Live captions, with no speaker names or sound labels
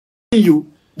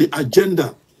you, the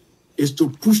agenda is to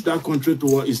push that country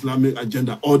toward Islamic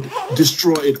agenda or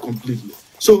destroy it completely.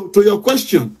 So to your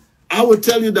question, I will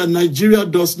tell you that Nigeria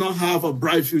does not have a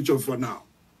bright future for now.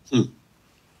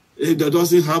 It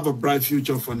doesn't have a bright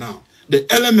future for now. The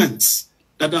elements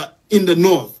that are in the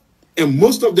north, and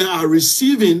most of them are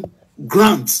receiving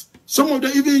grants. Some of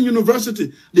them, even in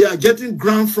university, they are getting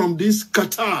grants from this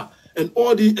Qatar, and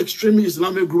all the extreme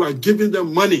Islamic groups are giving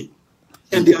them money.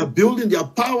 And they are building, their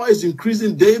power is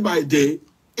increasing day by day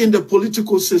in the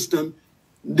political system.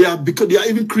 They are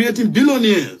even creating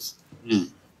billionaires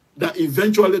that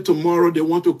eventually tomorrow they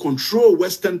want to control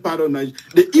western part of Nigeria.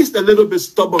 The East a little bit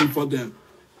stubborn for them.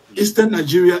 Eastern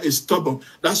Nigeria is stubborn.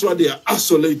 That's why they are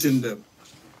isolating them.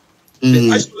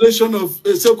 The isolation of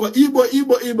so-called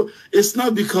Igbo, it's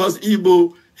not because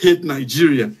Igbo hate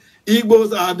Nigeria.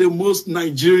 Igbos are the most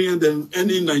Nigerian than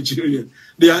any Nigerian.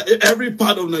 They are every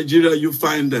part of Nigeria you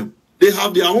find them. They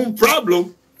have their own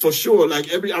problem for sure,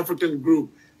 like every African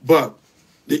group. But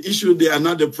the issue, they are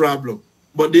not the problem.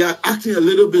 But they are acting a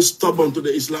little bit stubborn to the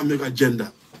Islamic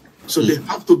agenda. So they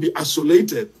have to be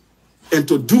isolated. And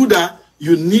to do that,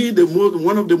 you need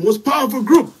one of the most powerful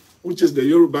groups, which is the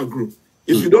Yoruba group.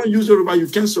 If you don't use Yoruba, you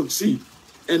can't succeed.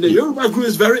 And the Yoruba group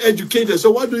is very educated.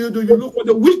 So what do? You look for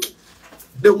the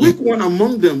weak one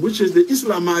among them, which is the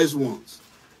Islamized ones,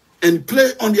 and play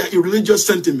on their religious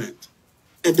sentiment.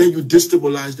 And then you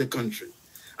destabilize the country.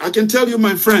 I can tell you,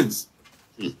 my friends,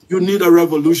 you need a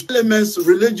revolution. Elements,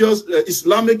 religious,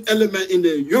 Islamic element in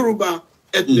the Yoruba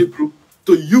ethnic group,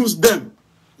 to use them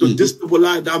to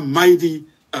destabilize that mighty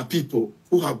people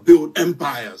who have built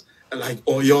empires like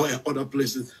Oyo and other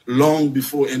places long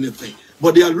before anything.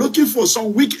 But they are looking for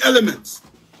some weak elements.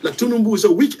 Like Tinubu is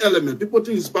a weak element. People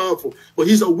think he's powerful, but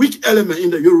he's a weak element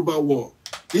in the Yoruba war.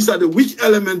 These are the weak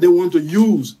elements they want to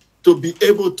use to be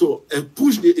able to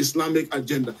push the Islamic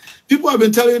agenda. People have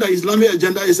been telling you that Islamic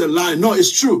agenda is a lie. No,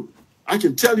 it's true. I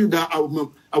can tell you that I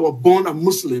was born a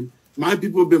Muslim. My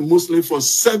people have been Muslim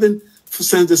since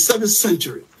the 7th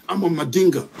century. I'm a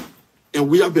Madinga. And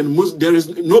we have been Muslim. There is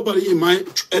nobody in my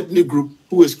ethnic group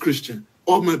who is Christian.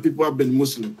 All my people have been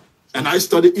Muslim. And I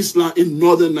studied Islam in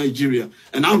northern Nigeria.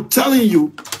 And I'm telling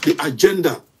you, the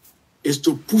agenda is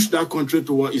to push that country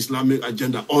toward Islamic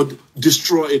agenda or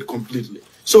destroy it completely.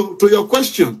 So to your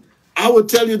question, I will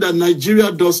tell you that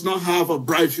Nigeria does not have a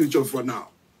bright future for now.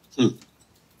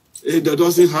 It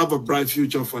doesn't have a bright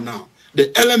future for now.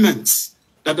 The elements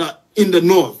that are in the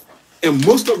north, and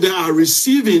most of them are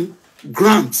receiving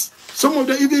grants. Some of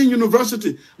them, even in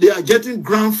university, they are getting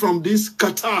grants from this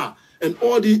Qatar, and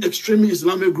all the extreme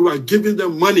Islamic groups are giving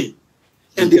them money.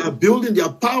 And they are building, their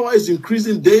power is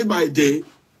increasing day by day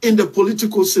in the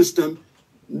political system.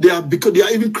 They are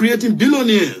even creating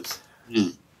billionaires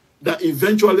that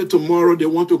eventually tomorrow they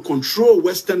want to control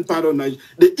western part of Nigeria.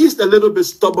 The East a little bit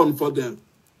stubborn for them.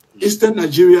 Eastern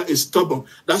Nigeria is stubborn.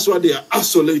 That's why they are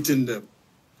isolating them.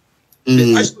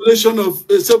 The isolation of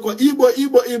so-called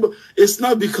Igbo, it's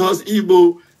not because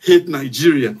Igbo hate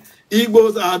Nigeria.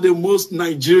 Igbos are the most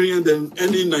Nigerian than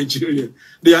any Nigerian.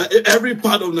 They are every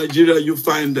part of Nigeria you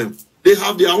find them. They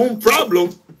have their own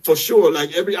problem for sure,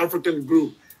 like every African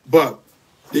group. But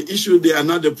the issue, they are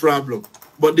not the problem.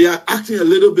 But they are acting a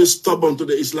little bit stubborn to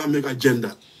the Islamic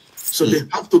agenda. So they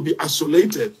have to be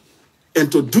isolated.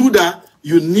 And to do that,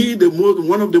 you need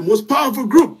one of the most powerful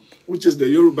groups, which is the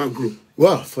Yoruba group.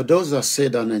 Well, for those that say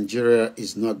that Nigeria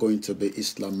is not going to be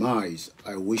Islamized,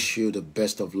 I wish you the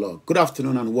best of luck. Good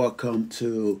afternoon and welcome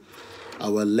to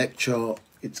our lecture.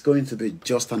 It's going to be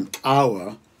just an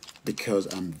hour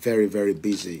because I'm very, very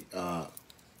busy.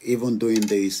 Even doing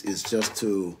this is just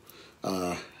to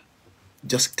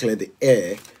just clear the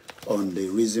air on the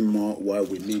reason more why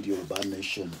we need Yoruba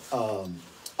Nation. I'm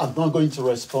not going to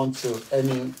respond to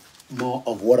any more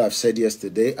of what I've said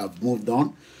yesterday. I've moved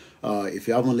on. If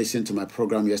you haven't listened to my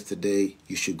program yesterday,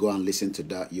 you should go and listen to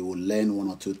that. You will learn one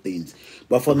or two things.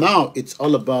 But for now, it's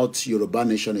all about Yoruba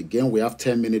Nation again. We have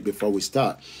 10 minutes before we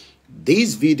start.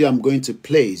 This video I'm going to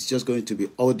play is just going to be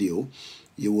audio.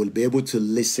 You will be able to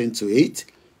listen to it.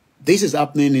 This is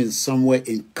happening in somewhere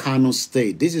in Kano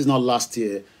State. This is not last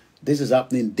year. This is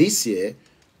happening this year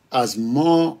as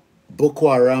more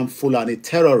Boko Haram Fulani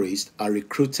terrorists are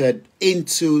recruited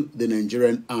into the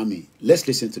Nigerian army. Let's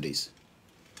listen to this.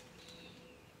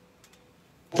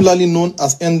 Popularly known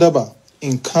as Endaba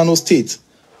in Kano State,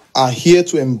 are here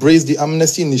to embrace the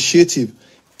amnesty initiative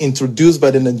introduced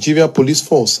by the Nigeria Police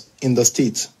Force in the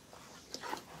state.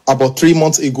 About 3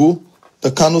 months ago,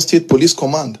 the Kano State Police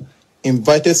Command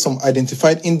invited some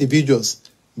identified individuals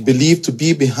believed to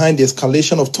be behind the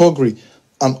escalation of thuggery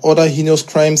and other heinous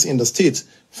crimes in the state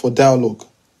for dialogue.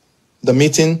 The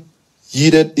meeting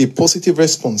yielded a positive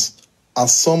response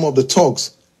as some of the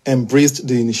thugs embraced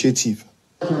the initiative.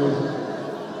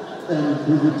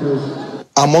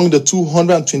 Among the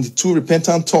 222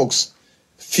 repentant thugs,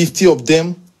 50 of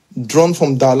them drawn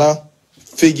from Dala,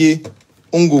 Fege,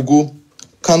 Ungugu,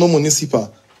 Kano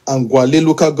Municipal, and Gwale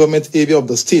local government area of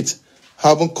the state,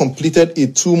 having completed a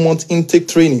 2-month intake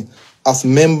training as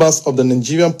members of the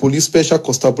Nigerian Police Special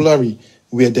Constabulary,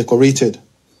 were decorated.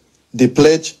 They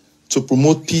pledged to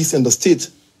promote peace in the state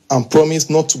and promised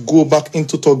not to go back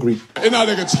into thuggery.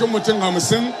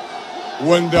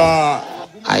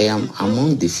 I am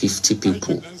among the 50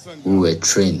 people who were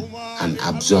trained and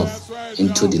absorbed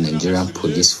into the Nigerian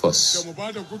police force,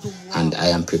 and I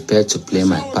am prepared to play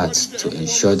my part to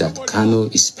ensure that Kano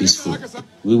is peaceful.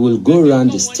 We will go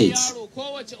around the state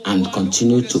and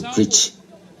continue to preach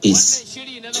peace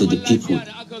to the people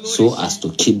so as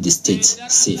to keep the state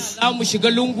safe.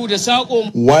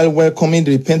 While welcoming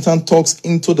the repentant thugs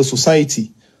into the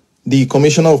society, the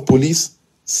Commissioner of Police,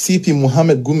 CP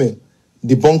Mohammed Gume,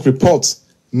 debunked reports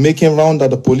making round that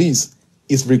the police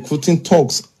is recruiting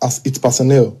thugs as its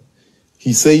personnel.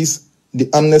 He says the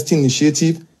amnesty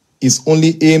initiative is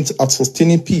only aimed at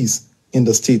sustaining peace in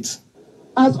the state.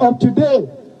 As of today,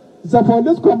 the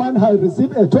police command has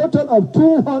received a total of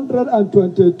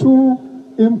 222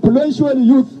 influential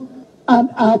youth and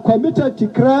are committed to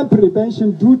crime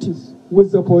prevention duties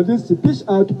with the police to fish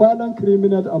out violent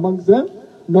criminals among them,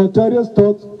 notorious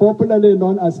thugs popularly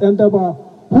known as Endaba,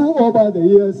 who over the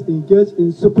years engaged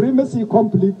in supremacy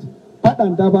conflict,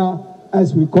 Padandaba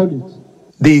as we call it.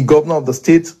 The governor of the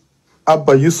state,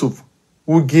 Abba Yusuf,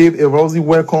 who gave a rosy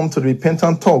welcome to the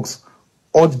repentant thugs,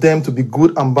 urged them to be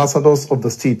good ambassadors of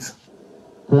the state.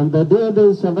 From the day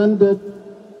they surrendered,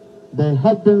 they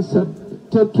have been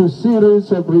subjected to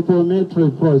series of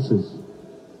reformatory process.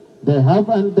 They have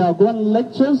undergone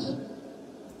lectures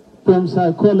from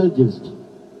psychologists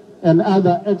and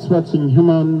other experts in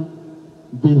human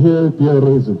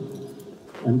behaviorism.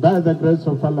 And by the grace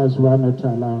of Allah subhanahu wa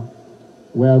ta'ala,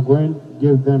 we are going to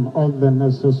give them all the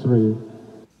necessary.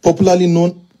 Popularly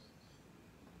known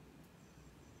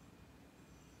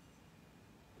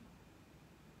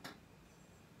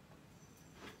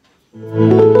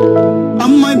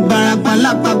ọmọ Ìbàràpá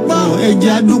lápapọ̀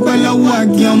ẹ̀jẹ̀ àdúpẹ́ lọ́wọ́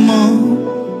àkí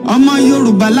ọmọ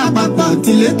Yorùbá lápapọ̀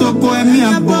tìlé tó kó ẹ̀mí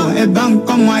àbọ̀ ẹ̀bá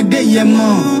nǹkan mọ Adéyẹmọ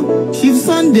Chief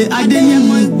Sunday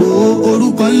Adéyẹmọ Ìgbòho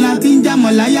orúkọ ńlá tí ń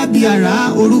jámọ̀ láyà bí àrá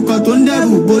orúkọ tó ń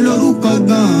dẹ́rù bo lórúkọ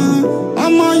gan-an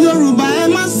ọmọ Yorùbá ẹ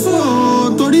má sùn o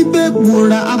torí pé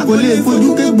gbòòrà a kò lè fojú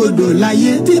kégbodò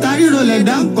láyé títa ríro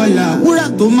lẹ̀dá ńkọlà wúrà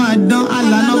tó máa dán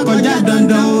alànà kọjá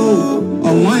dandan o.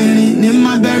 Ọ̀wọ́n irin ní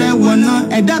má bẹ̀rẹ̀ wọ̀nà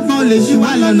ẹ̀dá kan lè ṣì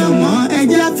wá lọ́nà mọ́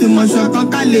ẹjẹ́ àfìmọ̀ṣọ kan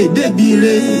ká lè débi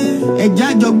re ẹjẹ́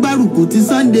àjọ gbárùkù ti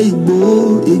Sunday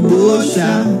Ìgbòho ṣá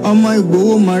ọmọ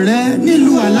Ìgbòho mọ̀rẹ́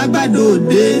nílùú Alágbàdo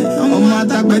Òde ọmọ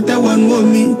atapẹ̀tẹ̀ wọnú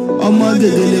omi ọmọ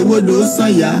gègèlè wodò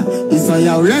sànyà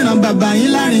ìsànyà ò rẹ́ràn bàbá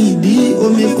yín láàrin ìdí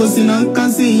omi kò sì náà ń kán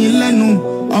sí yín lẹ́nu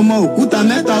ọmọ òkúta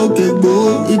mẹ́ta òkè gbòó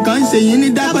ìkan ń ṣe yín ní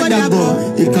dábọ̀dàbọ̀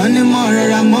ìkan ní mọ́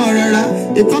rẹ́ra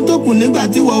ìkan tó kù nígbà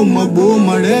tí wọ́n mọ̀ gbòó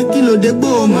mọ̀ rẹ́ kí ló dé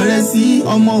gbòó mọ̀ rẹ́ sí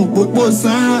ọmọ òpópó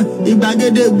sanran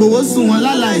ìgbàgede gbòó sùn wọn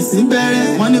láláìsí bẹ̀rẹ̀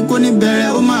wọn ní kó ní bẹ̀rẹ̀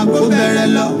ó máa kó bẹ̀rẹ̀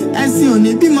lọ ẹ̀sìn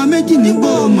òní bímọ méjì ní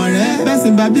gbòó mọ̀ rẹ́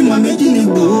bẹ́sìn bá bímọ méjì ní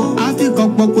gbòó áfíkan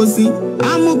pọkó sí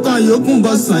amúkan yòókù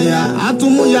bọ sànyà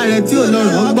àtúmúyà rẹ̀ tí ò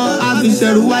lọ́rọ̀ gbọ́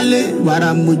àfiṣẹrù wálé wàrà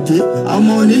mòjé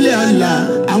ọmọ onílé ọ̀la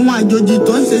àwọn àjòjì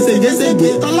tó ń ṣe ségesège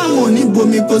tọ́láwọn òní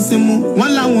bomi kó sí mu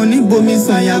wọ́n láwọn òní bomi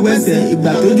sànyà wẹ́sẹ̀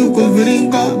ìgbà tójú kò fìrí ń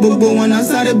kọ́ gbogbo wọn náà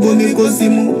sáré bomi kó sí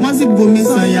mu wọ́n sì bomi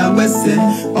sànyà wẹ́sẹ̀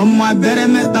ọmọ abẹ́rẹ́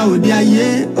mẹ́ta òde ayé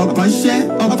ọ̀kan ṣẹ́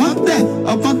ọ̀kan tẹ̀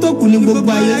ọ̀kan tó kù ní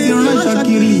gbogbo ayé tí ránṣọ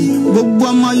kiri gbogbo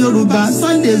ọmọ Yorùbá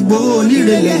Sunday Igboho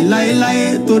onírèlẹ̀ láéláé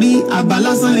torí àbá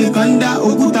lásán nìkan ń dá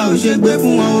òkúta ò ṣe gbé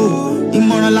fún wọn o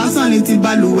ìmọ̀ràn lásán ni ti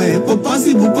balùwẹ̀ kò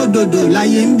pọ́sibú kó dòdò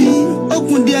láyé ń bí ó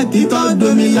kún díẹ̀ kí tọ́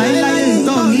domi láéláé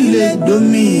ìtọ́ mi lè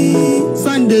domi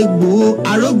Sunday Igboho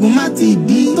arógun má ti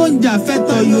dí tó ń jà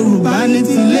fẹ́tọ̀ Yorùbá ní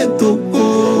tilé tó kó.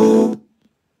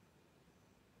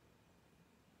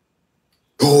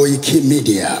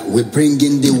 Koikimedia, we're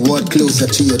bringing the world closer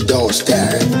to your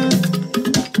doorstep.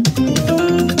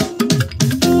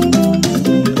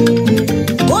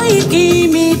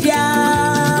 Koikimedia,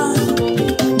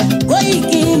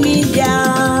 Koikimedia,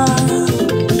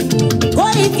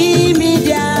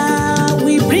 Koikimedia,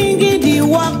 we bringing the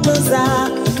world closer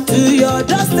to your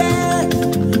doorstep.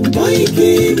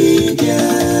 Koikimedia,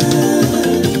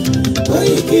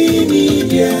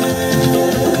 Koikimedia,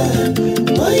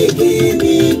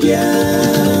 Koikimedia,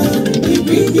 we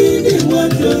bringing the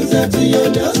world closer to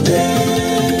your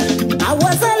doorstep. I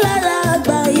was a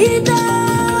lullaby.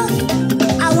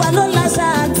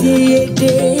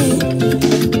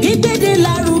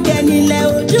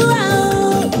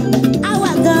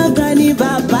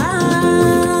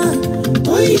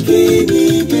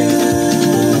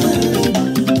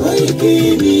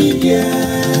 Koikimedia,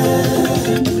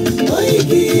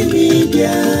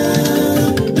 Koikimedia,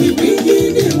 we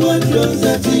bringing the world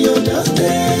closer to your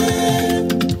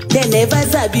doorstep. They never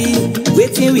sabi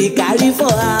wetin we carry for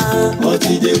her, but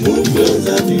they move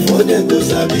closer before them go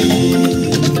sabi.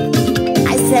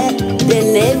 I said they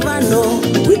never know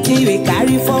wetin we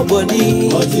carry for body,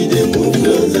 but they move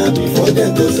closer before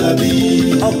them go sabi.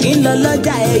 Ọ̀kín lọ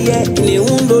lọ́jà ẹyẹ ni ń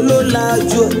lo ló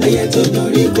lájú. Ẹyẹ tó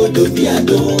dorí kodò bí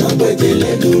àdó ọgbẹ́jẹ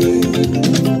lẹ́nu.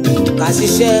 Ká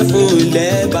ṣiṣẹ́ fún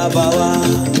ilẹ̀ bàbá wa,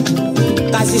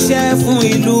 ká ṣiṣẹ́ fún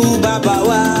ìlú bàbá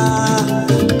wa,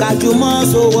 ká jùmọ̀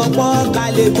sowọ́pọ̀ ká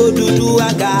lè kó dúdú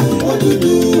àga.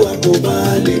 Òdúdú àkóbá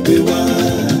lè gbé wá.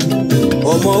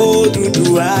 Ọmọ òdúdú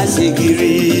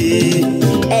àṣegìrì.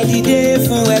 Ẹ dìde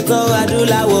fún ẹ̀tọ́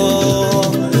adúláwọ̀,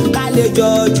 ká lè jọ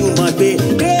jùmọ̀ gbé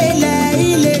délẹ̀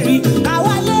ìlérí, ká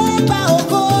wálé gba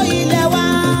ògo ilẹ̀ wa,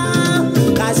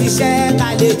 ká ṣiṣẹ́ ká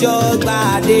lè jọ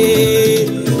gbàdé,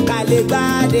 ká lè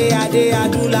gbàdé adé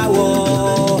adúláwọ̀.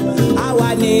 Àwa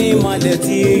ni mọ̀lẹ̀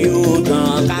tí yóò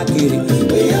tàn káàkiri.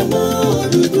 Ìyàwó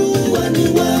òdúdú wà ní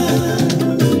wá.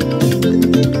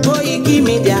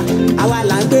 Koikimedia, àwa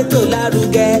là ń gbé tó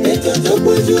lárugẹ. Ètò tó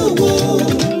pójú owó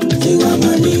tí wàá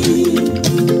máa ní.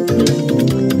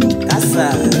 Kásá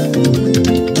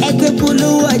ẹgbẹ́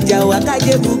polówó ọjà wà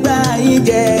kájé bùgbà yín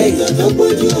jẹ. Ètò tó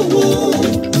pójú owó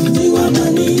tí wàá máa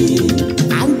ní.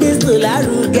 À ń gbé tó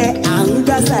lárugẹ, à ń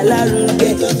gbàsà lárugẹ.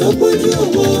 Ètò tó pójú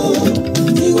owó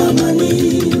tí wàá máa ní.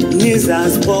 News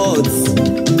and sports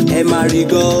ẹ máa rí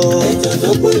gbọ́. Ètò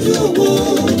tó pójú owó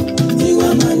tí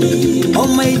wàá máa ní.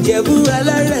 Ọmọ Ìjẹ̀bú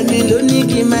alárẹ̀ mi ló ní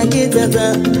kí n máa ké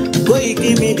tantan.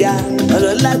 Koikimedia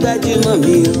ọ̀rọ̀ lágbájúmọ̀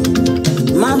mi o,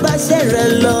 máa bá ṣẹ̀rẹ̀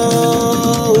lọ.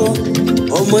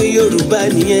 Ọmọ Yorùbá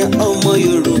nìyẹn, ọmọ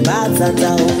Yorùbá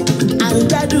tata o. À ń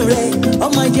gbádùn rẹ,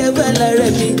 ọmọ Ìjẹ̀bú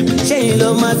alárẹ̀ mi, ṣẹ́yìn ló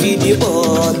máa fi dìbò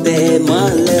tẹ̀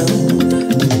mọ́lẹ̀ o.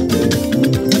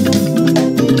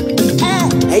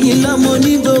 Ẹ̀yin lọ́mọ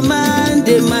onígbò máa ń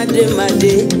dé máa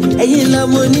dé, ẹ̀yin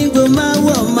lọ́mọ onígbò máa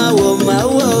wọ̀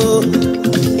o.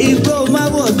 Igbó máa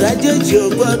wọ̀ dájòjì ò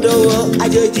gbọ́dọ̀ wọ,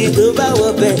 àjòjì tó bá wọ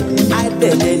bẹ́ẹ̀ á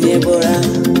tẹ̀lé ní bọ́ra.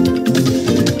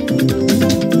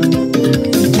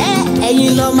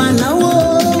 Ẹ̀yin lọ máa náwó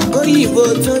kóyìnbó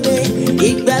tó dé,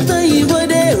 ìgbà tó yìnbó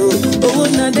dé o, owó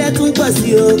náà dẹ́ tún pọ̀ sí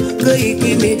o.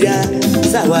 Koikimedia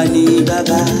ṣàwa ní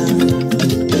bàbá.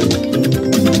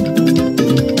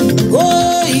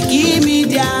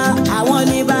 Koikimedia àwọn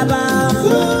ní bàbá.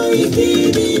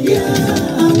 Koikimedia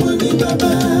àwọn ní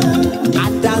bàbá.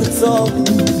 Àdáńtọ́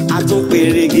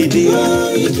àtúnpèrè gidi.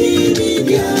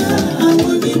 Koikimedia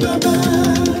àwọn ní bàbá.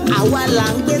 Àwa là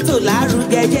ń gbé tò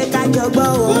lárugẹ, jẹ́ ká jọ gbọ́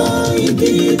o.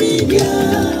 Koikimedia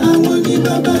àwọn ní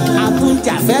bàbá.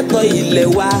 Àtúnjà fẹ́tọ̀ ilẹ̀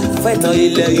wa, fẹ́tọ̀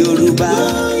ilẹ̀ Yorùbá.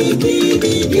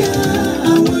 Koikimedia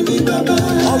àwọn ní bàbá.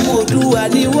 Ọmọ Òdùwà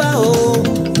ni wá o,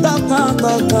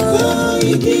 tọkàntọkàn.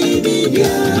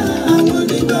 Koikimedia àwọn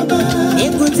ní bàbá.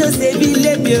 Ikú tó ṣe bí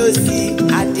lébi òsì,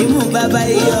 àdìmú bàbá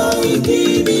yọ.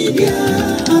 Koikimedia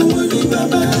àwọn ní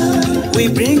bàbá. We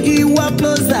bring you up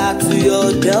closer to your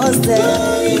doorstep.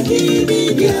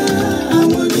 Koikimedia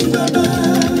àwọn ní bàbá.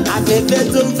 Afẹ́fẹ́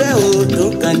tó ń fẹ́ o tó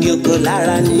ń kan ní oko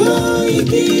lára ni.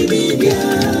 Koikimedia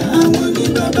àwọn ní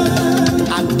bàbá.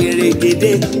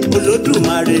 Àpèrègèdè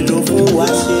Olódùmarè ló fún wa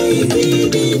ṣe.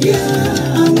 Koikimedia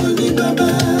àwọn ní bàbá.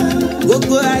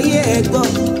 Gbogbo ayé ẹ gbọ́,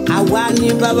 àwa ní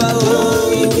bàbá o.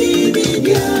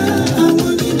 Koikimedia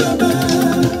àwọn ní bàbá.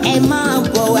 Ẹ máa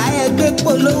bọ̀ wá ẹgbẹ́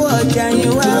polówó ọjà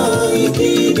yín wá.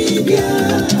 Koikimedia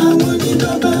àwọn ní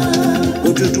bàbá.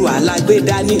 Òdúdú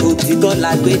alágbèdá ní òtítọ́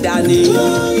lágbèdá ní.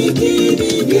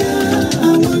 Koikimedia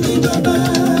àwọn ní bàbá.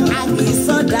 A kì í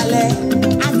sọ̀dálẹ̀,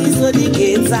 a kì í sódì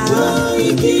kẹta.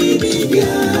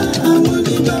 Koikimedia àwọn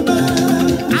ní bàbá.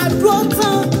 Àdúró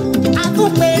tán,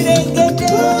 àtúnpèrè gèdè.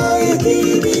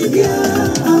 Koikimedia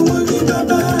àwọn ní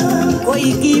bàbá.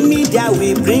 Koikimedia we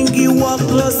bring you up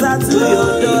closer to your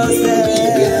doorstep.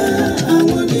 Koikimedia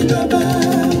àwọn ní bàbá.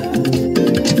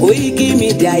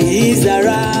 Koikimedia is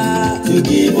around to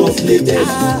give us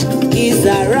latest. Is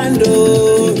around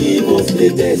to give us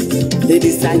latest.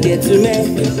 Ladies and gentlemen,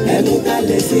 ẹ mú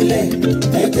kalẹ̀ sílẹ̀,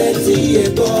 ẹ tẹ́tí ẹ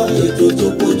gbọ́ ètò tó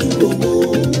kojú gbogbo.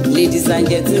 Ladies and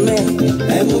gentlemen,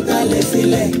 ẹ mú kalẹ̀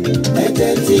sílẹ̀, ẹ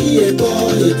tẹ́tí ẹ gbọ́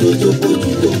ètò tó kojú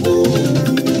gbogbo.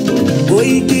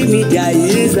 Koikimedia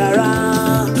is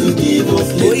around to give us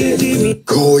latest.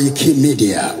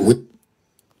 Koikimedia.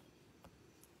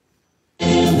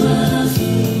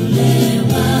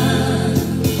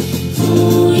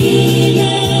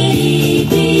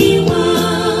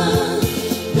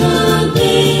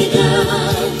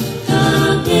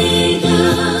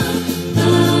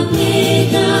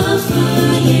 Kabega,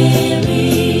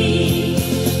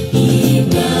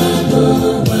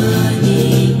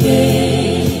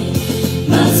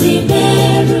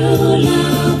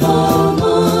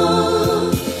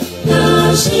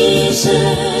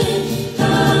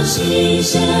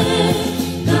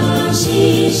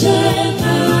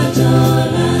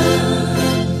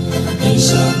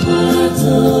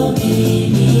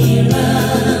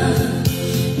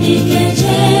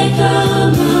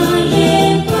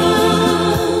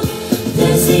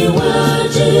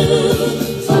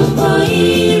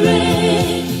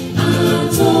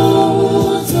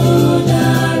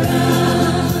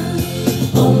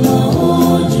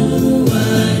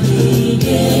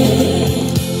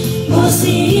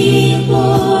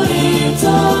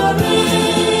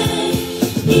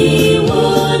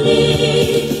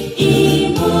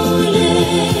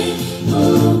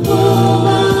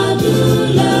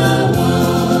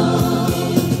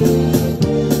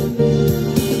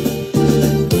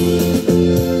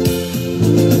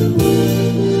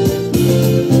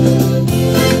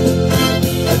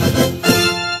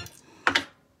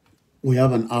 We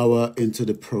have an hour into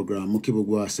the program.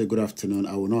 Mukibugwa, I say good afternoon.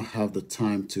 I will not have the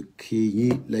time to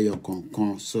kiyi leyo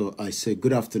konkon. So I say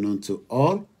good afternoon to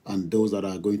all and those that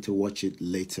are going to watch it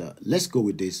later. Let's go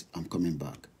with this. I'm coming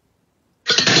back.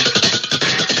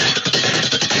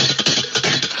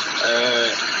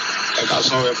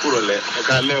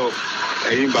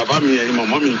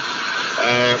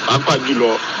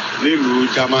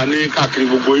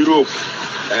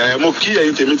 Mo kí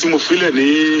ẹ̀yin tèmi tí mo filẹ̀ ní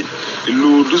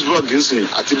ìlú Duisburg nsìn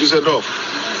àti Düsseldorf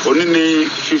òní ní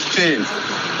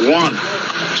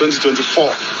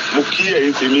 15/1/2024 mo kí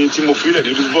ẹ̀yin tèmi tí mo filẹ̀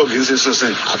ní Duisburg nsìn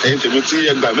sísìn àtẹ̀yin tèmi tí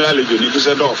ẹ gbà mí àlejò ní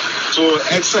Düsseldorf so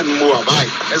Essen ni mo wà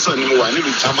báyìí Essen ni mo wà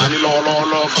nílùú Germany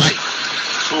lọ́wọ́lọ́wọ́ báyìí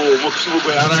so mo kí gbogbo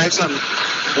ara Essen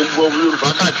gbogbo Yorùbá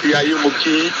káàkiri ayé mo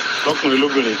kí lọ́kùnrin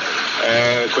lóbìnrin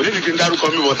kò ní kí n dárúkọ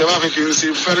mi bọ̀ tẹ́ bá fẹ́ kí n ṣe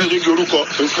fẹ́rẹ́ lóge orúkọ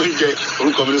fún jẹ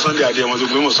orúkọ mi ní Sunday Adé ọmọ tó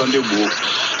gbé mọ̀ Sunday Igboho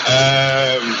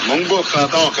mo ń gbọ́ kan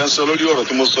táwọn kan sọ lórí ọ̀rọ̀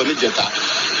tí mo sọ níjẹta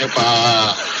nípa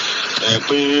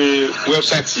pé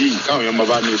wẹ́bsáìtì yìí káwọn èèyàn máa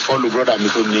bá mi fọ́lù brọ́dà mi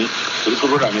tó ní torí pé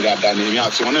brọ́dà mi dáadáa ni èmi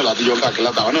àti wọn náà láti yọ káàkiri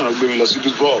látàwọn náà gbé mi lọ sí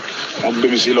Duisburg wọ́n gbé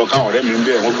mi sí lọ káwọn ọ̀rẹ́ mi ń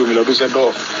bẹ̀ wọ́n gbé mi lọ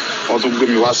Düsseldorf wọ́n tún gbé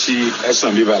mi wá sí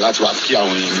Essen bíbá láti wá kí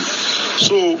àwọn èèyàn mi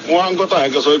so wọ́n á ń gbọ́tà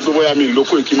yẹn kẹ́ sọ pé bóyá mi ló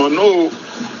Koiki mọ́ no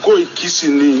Koiki sì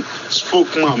ni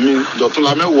spokesman mi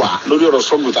Dọ̀túnlá Mẹ́wàá lórí ọ̀rọ̀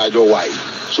sọ́gbù tá a jọ wà yìí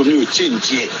so mi ò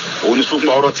change ẹ̀ òun ni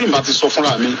spokesman ọ̀rọ̀ tí n bá ti sọ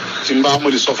fúnra mi tí n bá mo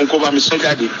lè sọ fún kó bá mi sọ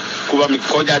jáde kó bá mi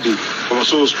kọ́ jáde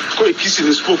so Koiki sì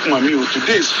ni spokesman mi o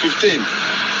today is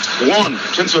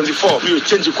 15/1/2024 mi ò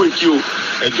change Koiki o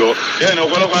ẹjọ́ yẹn ní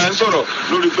ọ̀pọ̀lọpọ̀ à ń sọ̀rọ̀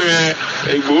lórí pé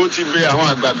Ìgbòho ti bẹ àwọn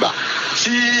àgbààgbà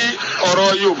tí ọ̀rọ̀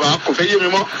Yorùbá kò fẹ́ yé mi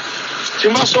mọ́ tí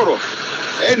n bá sọ̀rọ̀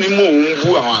ẹni mò ń bú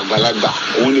àwọn àgbàlagbà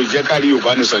òun lè jẹ́ kárí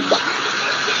Yorùbá ní sọgbà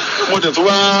mo tẹ̀ tó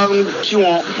wá ń kí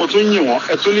wọn mo tún yìn wọn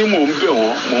ẹ tún ní mò ń bẹ̀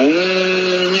wọ́n mò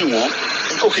ń yìn wọ́n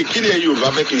òkè kí ni ẹ Yorùbá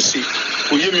fẹ́ kí n ṣe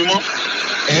kò yé mi mọ́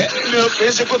mi ò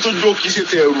fẹ́ ṣe kó tó jó kì í ṣe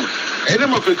tẹ ẹrù ẹni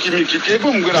mọ̀ pé kí mi kì í ké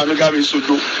bóun gbéra mi ká mi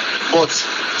sojo but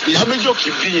ìyá méjì ò kì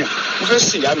í bíyàn mo fẹ́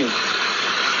sìn ìyá mi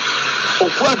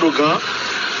òkú àdògán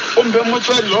ó ń bẹ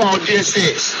mọ́túárì lọ́wọ́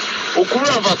DSS òkúrò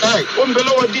àbàtáì ó ń bẹ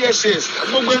lọ́wọ́ DSS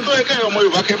gbogbo ẹni tó yẹ káyọ̀ ọmọ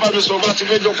Yorùbá kẹ́ bá mi sọ bá ti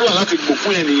fẹ́ jọ fúlà láti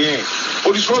gbòkún yẹn nìyẹn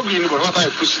oríṣiríṣi yìí ni bàbá táyà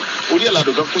kú sí orí ẹ̀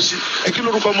làdọ̀gán kú sí ẹ kí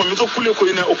lórúkọ ọmọ mi tó kú lẹ́kọ̀ọ́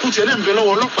yìí náà òkú tiẹ̀ náà ń bẹ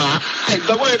lọ́wọ́ ọlọ́pàá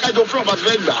àìgbàgbọ́ yẹ kájọ fúlà bá ti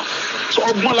fẹ́ gbà so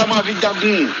ọgbọ́n la máa fi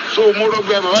jagun so mo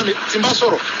rọgbẹ bàbá mi tí n bá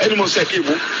sọ̀rọ̀ ẹni mo sẹ̀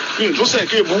kéèbù mi ò tún sẹ̀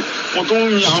kéèbù mo tún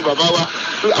ń yin àwọn bàbá wa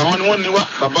àwọn ni wọ́n ní wa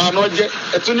bàbá náà jẹ́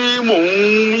ẹ tún ní mò ń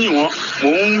yìn wọ́n mò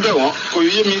ń bẹ̀ wọ́n kò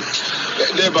yé mi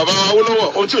ẹ bàbá Awólọ́wọ̀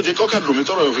ohun tí ò jẹ́ kọ́kà dùn mí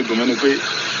tọ́rọ̀ yóò fi dùn mí ni pé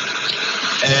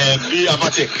bí a bá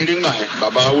tiẹ̀ kiri ńgbà yẹn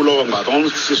bàbá Awólọ́wọ̀ ńgbà tó ń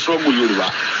ṣe struggle Yorùbá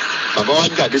bàbá wa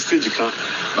jáde stage kan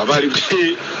bàbá rí pé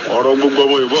ọ̀rọ̀ gbogbo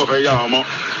ọmọ Yorùbá ọ̀fẹ́ yà wọn mọ́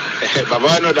bàbá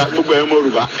náà dá gbogbo ẹ̀ mọ́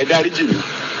Yorùbá ẹ dárí jì mí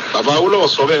bàbá Awólọ́wọ̀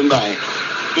sọ bẹ́ẹ̀ ńgbà yẹn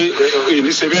pé èyí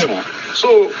ní ṣe bẹ́ẹ̀ mọ́ so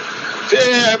tẹ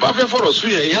ẹ bá fẹ́ fọ̀rọ̀ sùn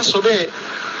yẹn ìyá sọ bẹ́ẹ̀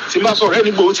tí n bá sọ̀rọ̀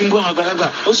ẹni gbòó tí ń bú àwọn àgbàlagbà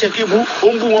ó ṣe kí bú ó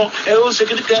ń bú wọn ó ṣe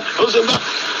kíríkà ó ṣe gbà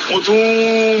mo tún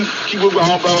kí gbogbo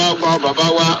àwọn bàbá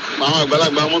wa àwọn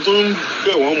àgbàlagbà mo tún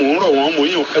bẹ̀ wọ́n mò ń rọ̀ wọ́n mò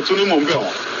ń yàn ẹ tún ní mò ń bẹ̀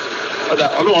wọ́n ọ̀dà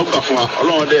Ọlọ́run gbà fún wa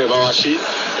Ọlọ́run dẹ̀ bá wa ṣe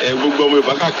gbogbo ọmọ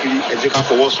Yorùbá káàkiri ẹ jẹ́ ká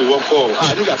fọwọ́sowọ́pọ̀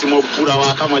nígbà tí mo búra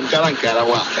wa ká máa járáǹkì ara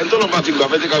wa ẹ tọ́lọ́ bá ti gbà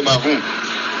fẹ́ jẹ́ ká gbà fún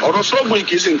ọ̀rọ̀ sọ́gbọ̀n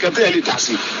kì í ṣe nǹkan tẹ́ ẹ lè tà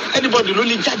sí anybody ló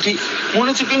lè jáde mo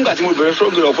rántí pé ńgbà tí mo bẹ̀rẹ̀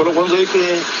sọ́gbọ̀n ọ̀pọ̀lọpọ̀ ń sọ pé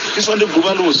kí Sunday Igboho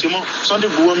bá lóun ṣe mọ́ Sunday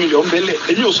Igboho mílíọ̀nù bẹ́lẹ̀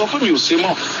èmi ò sọ pé mi ò ṣe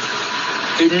mọ́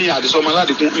èmi Àdìsọ́mọ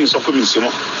Aládìkún mi ò sọ pé mi ò ṣe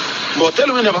mọ́ bọ̀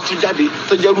tẹ́lẹ̀ mi náà bá tún jáde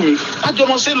tó jẹ́rú mi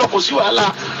ájọmọ́ sí lọ kò sí wàhálà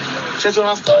ṣẹ́tọ́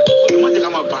rásítà ẹ má jẹ́ ká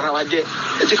máa bára wa jẹ́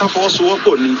ẹ jẹ́ ká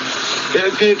fọwọ́sowọ́pọ̀ ni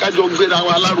ẹ kájọ gbéra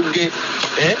wa lárugẹ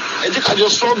ẹ jẹ́ kájọ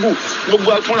sọ́gbù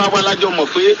gbogbo fúnra wa lájọ mọ̀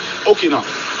pé ókè náà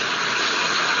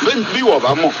bí wọ́n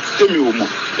bá mọ̀ tẹ́mi ò mọ̀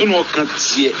nínú ọkàn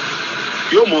tiẹ̀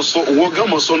yóò mọ̀ sọ owó gan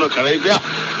mọ̀ sọ náà kàrẹ́ gbé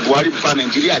Buhari ba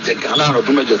Nàìjíríà jẹ gan láàrin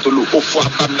ọdún mẹ́jọ tó lò òfò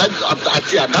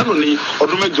àti àdánù ní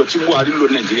ọdún mẹ́jọ tí Buhari lò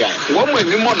Nàìjíríà wọ́n mọ̀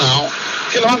èmi mọ̀ náà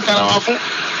kí ló ń tara wa fún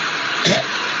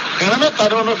kàrẹ́ mẹ́ta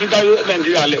ni wọ́n fi dá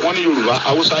Nàìjíríà lẹ̀ wọ́n ní Yorùbá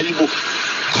Haúsá Ìgbò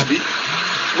àbí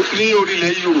ní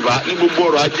orílẹ̀ Yorùbá ní gbogbo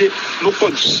ọrọ̀ ajé ló pọ̀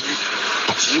jù sí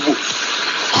àti Ìgbò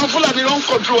àwọn Fúlàní ló ń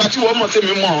kọ̀ọ̀tù àti wọ́n mọ̀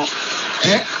tèmi mọ̀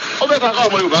ó bẹ́ẹ̀ ká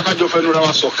ọmọ Yorùbá kájọ fẹnu ra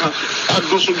wa ṣọ̀kan ká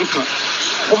dó sójú kan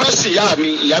mo fẹ́ sí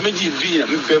ìyá méjì bí yàn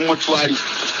mi bẹ mọ́túárì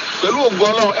pẹ̀lú ògbó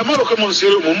Ọlọ́run ẹ má rò pé mo ń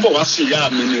ṣeré mò ń bọ̀ wá sí ìyá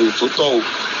mi ní òtótọ́ o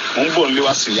mò ń bọ̀ nílé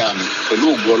wá sí ìyá mi pẹ̀lú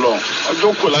ògbó Ọlọ́run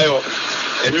ọjọ́ kò láyọ̀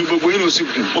ẹ̀mí gbogbo yín ló sì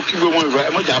gùn mo kí gbogbo Yorùbá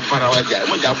ẹ mọ̀jà bára wa jà ẹ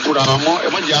mọ̀jà búra wa mọ́ ẹ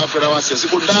mọ̀jà fẹ́ra wa ṣẹ̀ sí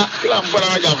kó dá kí là ń bára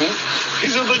wa jà fún kí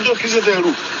ṣe tó jó kí ṣe tẹ̀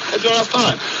rù ẹ jọ ra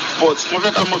stand but mo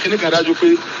fẹ́ ká mọ kíní kan dájú pé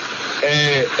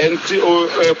ẹni tí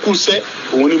kúṣẹ́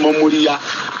òun ni mo mórí yá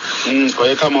kò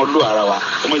yẹ ká mọ lò ara wa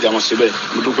ẹ mọ̀jà mọ̀ síbẹ̀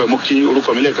mo dúpẹ́ mo kí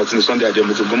orúkọ mi lẹ́ẹ̀kan tí ní Sunday Adé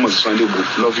mo ti gbọ́mọ̀ sí Sunday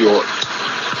Igboho love you all.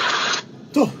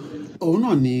 tó òun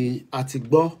náà ni a ti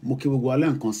gbọ́ mo kí gbogbo alẹ́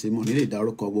nǹkan sí mo nílé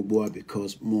ìdárúkọ gbogbo wa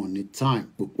because mo ní time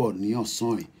púpọ̀ ní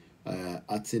ọ̀sán yìí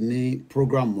àti ní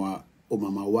program wa ó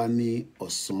màmá wa ní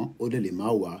ọ̀sán ó lè má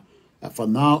wá for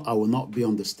now I will not be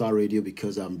on the Star Radio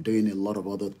because I'm doing a lot of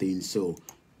other things so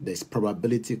there's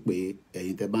probability pé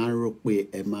ẹ̀yin tẹ́ bá ń rò pé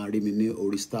ẹ máa rí mi ní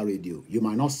orí Star Radio you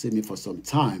might not see me for some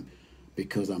time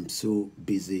because I'm so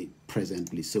busy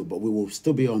presently so but we will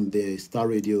still be on the Star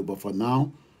Radio but for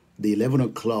now the 11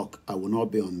 o'clock I will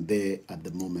not be on there at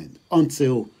the moment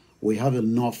until we have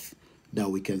enough that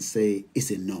we can say it's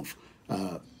enough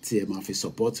tí ẹ máa fi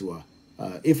support wa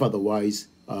if otherwise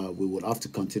we will have to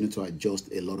continue to adjust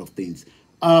a lot of things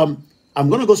I'm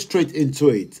gonna go straight into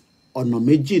it. Ọ̀nà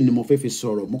méjì ni mo fẹ́ fi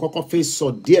sọ̀rọ̀ mo kọ́kọ́ fẹ́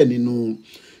sọ díẹ̀ nínú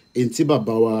ntí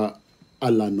bàbá wa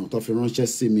Alana tó fi ránṣẹ́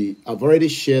sí mi I've already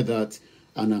shared that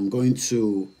and I'm going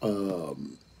to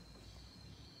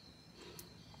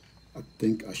I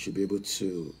think I should be able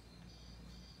to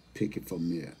pick it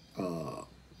from here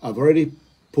I've already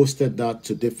posted that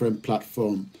to different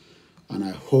platforms and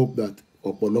I hope that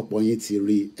ọ̀pọ̀lọpọ̀ yín ti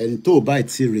rí ẹni tó bá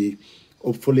ti rí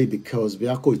hopefully because bí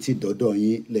a kò tí dọ́dọ̀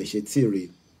yín lè ṣe tí rí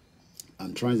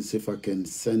I'm trying to see if I can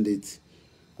send it.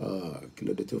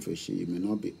 You may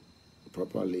not be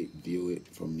properly view it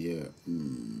from here.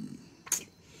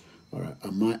 All right, I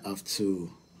might have to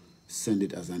send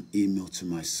it as an email to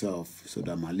myself so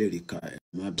that my lady can.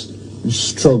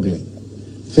 Struggling.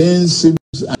 Things.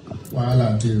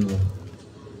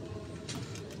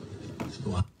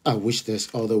 I wish there's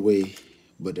other way,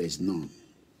 but there's none.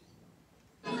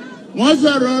 Once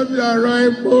around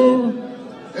the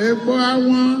epo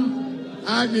àwọn.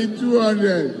 Add the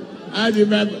 200. Add the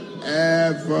member.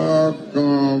 Ẹ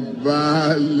fọkàn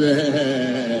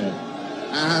balẹ̀.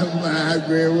 A máa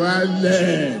gbé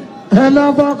wálẹ̀. Ẹ lọ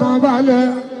fọkàn balẹ̀.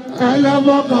 Ẹ lọ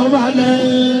fọkàn balẹ̀.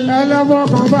 Ẹ lọ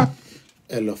fọkàn balẹ̀.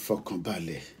 Ẹ lọ fọkàn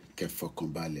balẹ̀. Kẹ́ fọkàn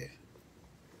balẹ̀.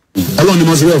 Ọlọ́run ni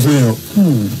mo ṣe bẹ́ẹ̀ fún yẹn o.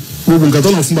 Gbogbo nǹkan tó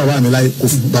lọ fún bàbá mi láyé kò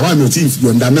fún bàbá mi ò tí ì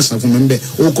yọ̀ǹda mẹ́sàn-án fún mi ń bẹ̀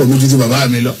ó kọ̀ mí ju ti bàbá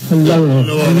mi lọ.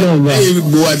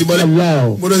 Gbogbo àti bọ́lá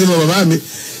mo lọ sí bàbá mi.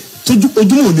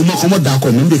 Ojúmọ̀ òní mọ́ kọ́mọ́ dà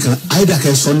kọ̀ mí nìkan àyídà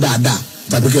kẹ́ sọ́n dáadáa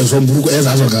tàbí kẹ́ sọ́n burúkú ẹ̀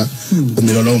sá sọ̀kan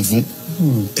omi lọ́lọ́run fún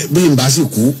bí n bá sì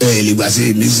kú ẹ̀ lè gbà sí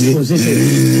mi sí.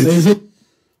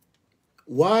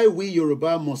 Why we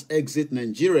Yoruba must exit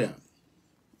Nigeria?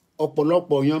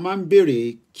 Ọ̀pọ̀lọpọ̀ èèyàn máa ń béèrè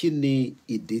kí ni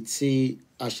ìdí tí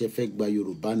a ṣe fẹ́ gba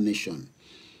Yorùbá nation.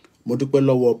 Mo dúpẹ́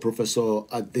lọ́wọ́ Professor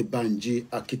Adebanji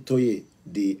Akitoye,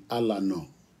 the Alana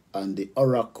and the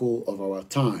oracle of our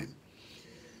time.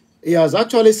 He has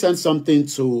actually sent something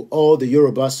to all the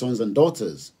Yoruba sons and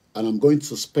daughters, and I'm going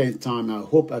to spend time. I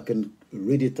hope I can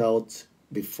read it out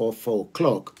before 4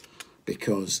 o'clock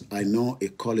because I know a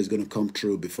call is going to come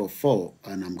through before 4,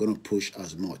 and I'm going to push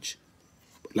as much.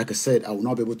 Like I said, I will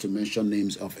not be able to mention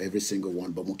names of every single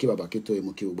one, but Mukiba Bakito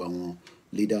and Mukiba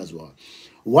leader as well.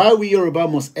 Why we Yoruba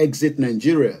must exit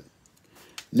Nigeria?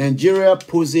 Nigeria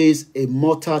poses a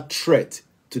mortal threat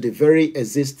to the very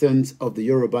existence of the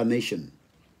Yoruba nation.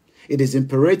 It is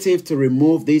imperative to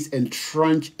remove this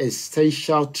entrenched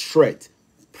essential threat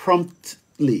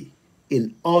promptly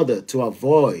in order to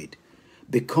avoid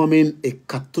becoming a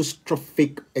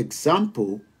catastrophic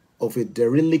example of a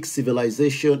derelict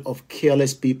civilization of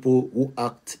careless people who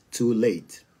act too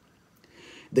late.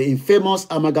 The infamous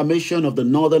amalgamation of the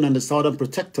Northern and the Southern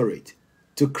Protectorate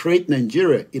to create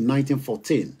Nigeria in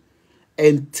 1914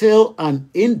 entailed an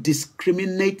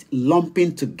indiscriminate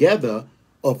lumping together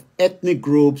of ethnic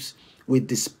groups with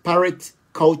disparate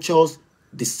cultures,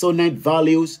 dissonant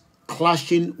values,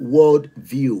 clashing world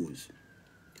views.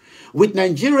 With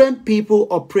Nigerian people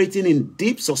operating in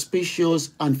deep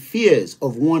suspicions and fears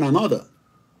of one another.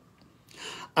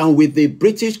 and with the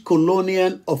British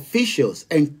colonial officials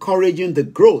encouraging the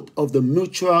growth of the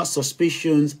mutual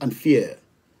suspicions and fear,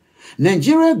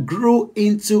 Nigeria grew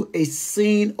into a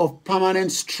scene of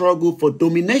permanent struggle for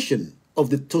domination of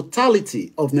the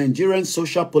totality of Nigerian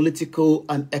social, political,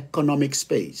 and economic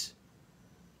space.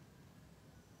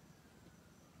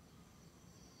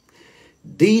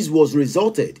 This was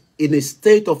resulted in a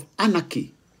state of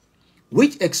anarchy,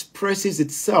 which expresses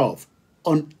itself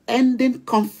on unending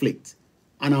conflict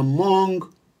and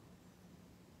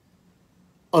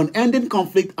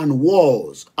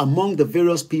wars among the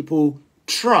various people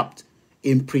trapped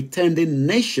in pretending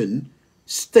nation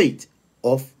state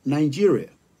of Nigeria.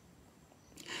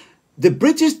 The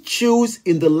British chose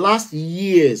in the last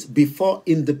years before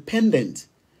independence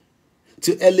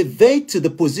to elevate to the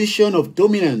position of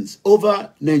dominance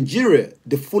over Nigeria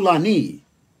the Fulani,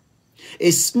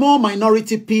 a small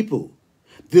minority people,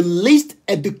 the least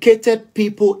educated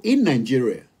people in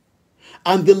Nigeria,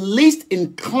 and the least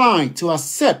inclined to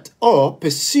accept or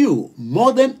pursue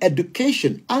modern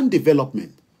education and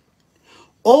development,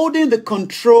 holding the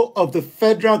control of the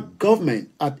federal government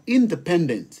at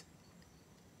independence.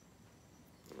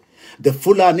 The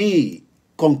Fulani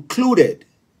concluded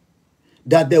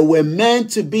that they were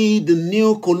meant to be the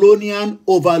new colonial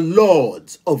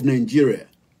overlords of Nigeria,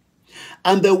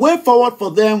 and the way forward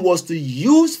for them was to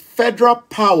use federal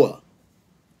power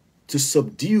to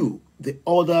subdue the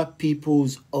other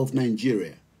peoples of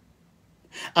Nigeria,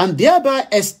 and thereby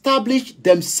establish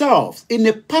themselves in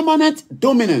a permanent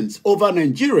dominance over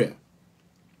Nigeria.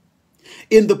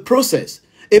 In the process,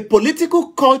 a political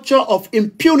culture of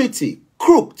impunity,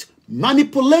 crooked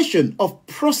manipulation of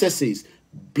processes,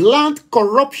 blunt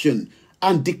corruption,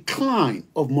 and decline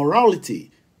of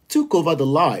morality took over the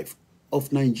life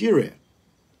of Nigeria.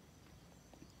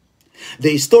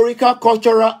 The historical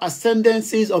cultural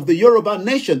ascendancies of the Yoruba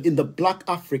nation in the Black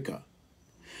Africa,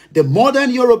 the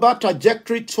modern Yoruba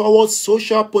trajectory towards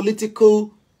social,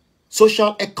 political,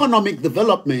 social, economic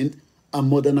development and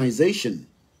modernization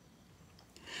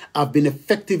have been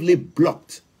effectively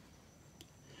blocked.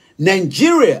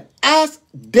 Nigeria has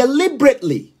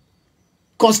deliberately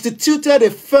constituted a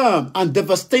firm and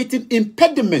devastating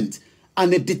impediment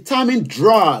and a determined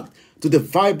drag to the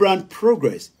vibrant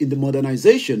progress in the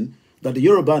modernization that the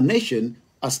Yoruba nation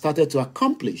has started to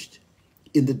accomplish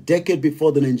in the decade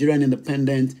before the Nigerian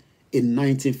independence in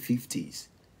 1950s,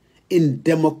 in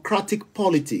democratic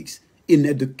politics, in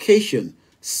education,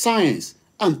 science,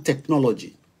 and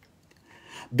technology.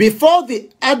 Before the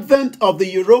advent of the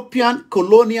European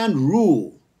colonial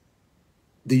rule,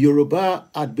 the Yoruba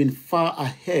had been far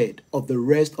ahead of the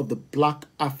rest of the Black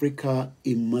Africa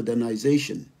in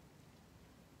modernization.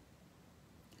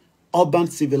 Urban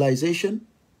civilization,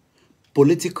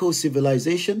 political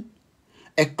civilization,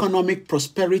 economic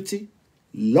prosperity,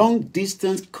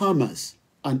 long-distance commerce,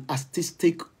 and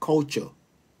artistic culture.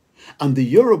 And the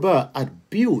Yoruba had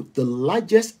built the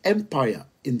largest empire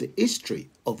in the history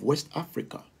of West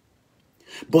Africa.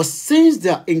 But since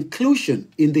their inclusion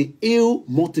in the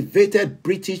ill-motivated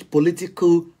British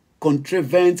political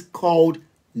contrivance called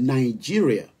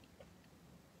Nigeria,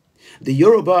 the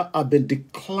Yoruba have been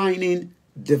declining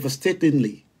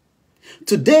devastatingly.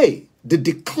 Today, the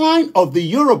decline of the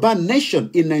Yoruba nation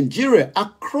in Nigeria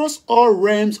across all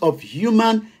realms of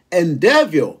human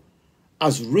endeavor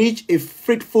has reached a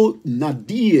fateful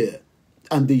nadir,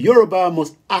 and the Yoruba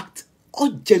must act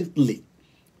urgently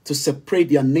to separate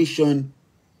their nation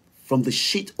from the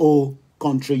shithole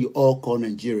country you all call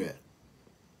Nigeria.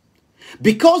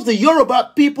 Because the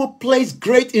Yoruba people place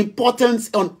great importance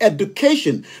on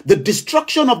education, the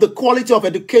destruction of the quality of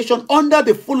education under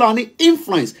the Fulani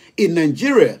influence in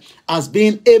Nigeria has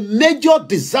been a major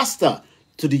disaster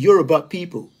to the Yoruba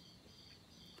people.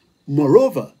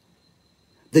 Moreover,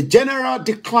 the general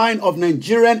decline of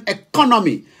Nigerian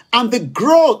economy and the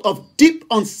growth of deep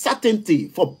uncertainty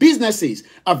for businesses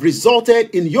have resulted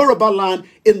in Yoruba land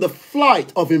in the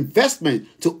flight of investment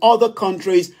to other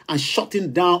countries and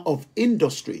shutting down of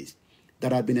industries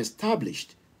that had been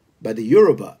established by the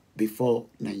Yoruba before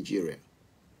Nigeria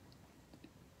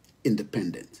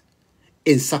independent.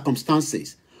 In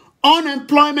circumstances,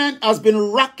 unemployment has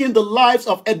been racking the lives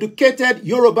of educated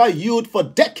Yoruba youth for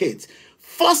decades,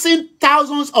 forcing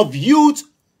thousands of Yoruba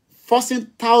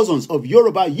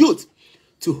youth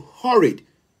to hurry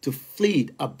to flee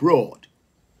abroad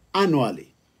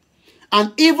annually,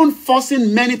 and even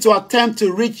forcing many to attempt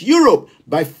to reach Europe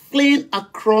by fleeing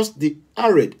across the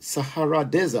arid Sahara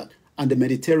Desert and the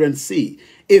Mediterranean Sea,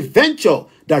 a venture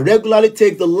that regularly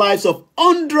takes the lives of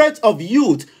hundreds of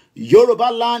youth.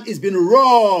 Yoruba land is being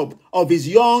robbed of its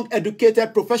young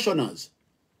educated professionals.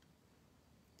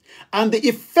 And the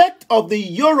effect of the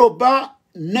Yoruba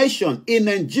nation in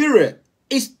Nigeria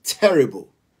is terrible.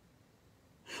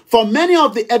 For many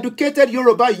of the educated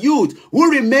Yoruba youth who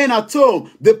remain at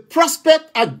home, the prospects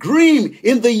are grim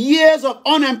in the years of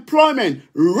unemployment,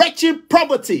 wretched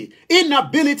poverty,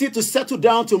 inability to settle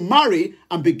down to marry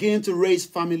and begin to raise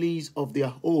families of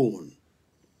their own.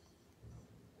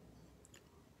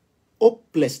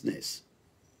 Hopelessness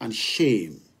and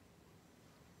shame.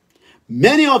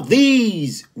 Many of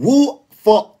these who,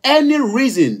 for any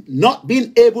reason, not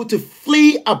being able to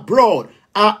flee abroad,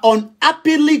 are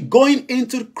unhappily going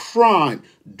into crime,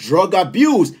 drug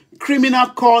abuse, criminal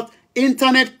court,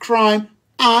 internet crime,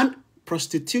 and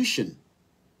prostitution.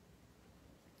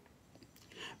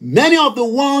 Many of the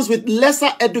ones with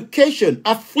lesser education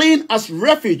are fleeing as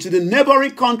refuge to the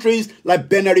neighboring countries like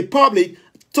Benin Republic,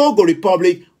 Togo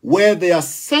Republic, where there are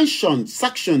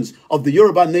sections of the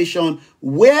Yoruba nation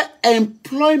where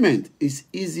employment is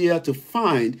easier to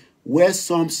find, where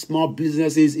some small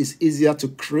businesses is easier to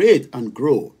create and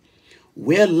grow,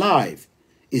 where life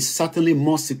is certainly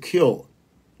more secure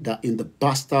than in the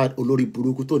bastard Olori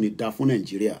Burukuto ni Dafu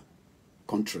Nigeria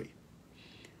country,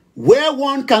 where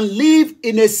one can live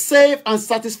in a safe and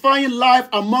satisfying life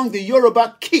among the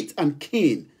Yoruba kith and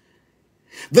kin.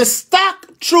 The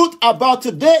stark truth about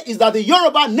today is that the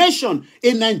Yoruba nation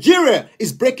in Nigeria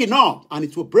is breaking up, and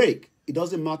it will break. It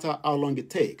doesn't matter how long it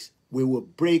takes. We will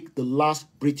break the last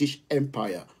British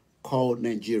empire called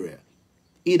Nigeria,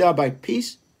 either by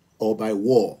peace or by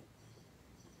war.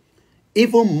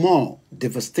 Even more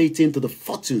devastating to the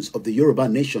fortunes of the Yoruba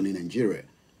nation in Nigeria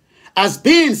has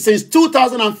been since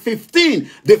 2015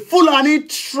 the Fulani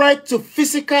threat to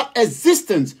physical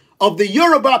existence of the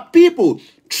Yoruba people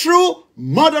through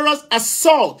murderous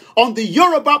assault on the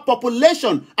Yoruba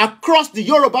population across the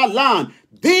Yoruba land.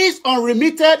 These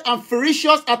unremitted and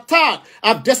ferocious attacks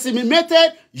have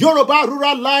decimated Yoruba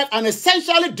rural life and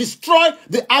essentially destroyed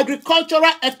the agricultural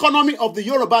economy of the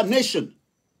Yoruba nation.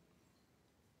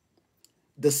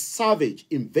 The savage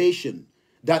invasion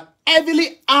that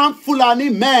heavily armed Fulani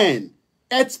men,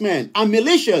 herdsmen, and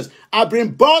militias have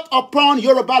been brought upon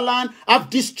Yoruba land have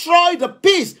destroyed the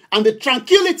peace and the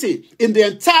tranquility in the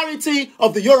entirety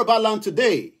of the Yoruba land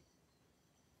today.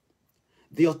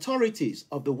 The authorities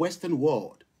of the Western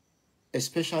world,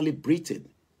 especially Britain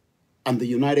and the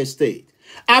United States,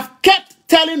 have kept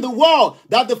telling the world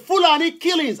that the Fulani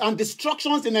killings and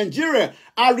destructions in Nigeria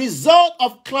are a result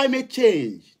of climate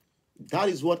change. That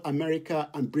is what America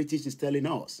and British is telling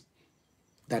us,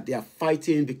 that they are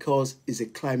fighting because it's a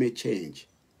climate change.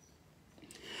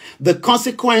 The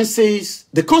consequence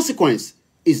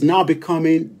is now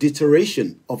becoming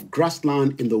deterioration of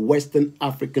grassland in the Western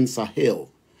African Sahel.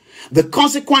 The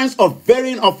consequence of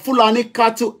varying of Fulani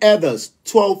cattle herders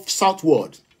 12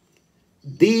 southward.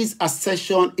 This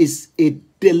assertion is a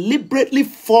deliberately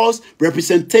false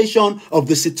representation of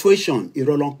the situation.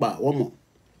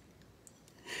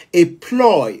 A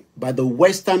ploy by the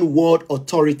Western world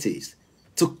authorities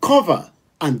to cover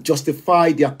and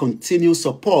justify their continued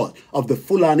support of the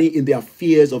Fulani in their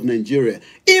affairs of Nigeria,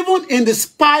 even in the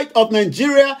spite of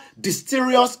Nigeria's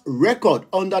disastrous record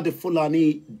under the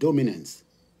Fulani dominance.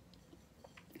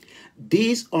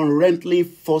 This unrelenting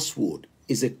falsehood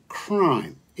is a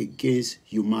crime against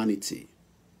humanity.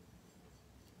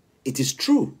 It is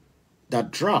true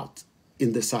that drought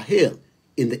in the Sahel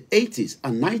in the 80s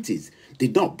and 90s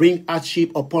did not bring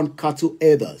hardship upon cattle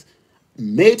herders,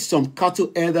 made some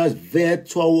cattle herders veer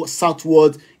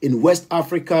southward in West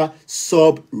Africa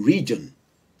sub-region,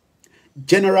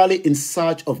 generally in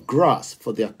search of grass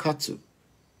for their cattle.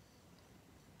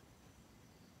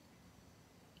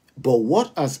 But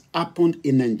what has happened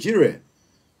in Nigeria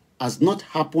has not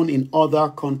happened in other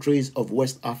countries of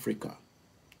West Africa.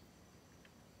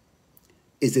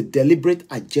 It's a deliberate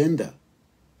agenda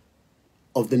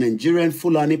of the Nigerian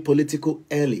Fulani political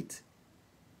elite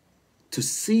to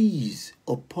seize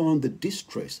upon the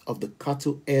distress of the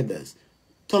cattle herders,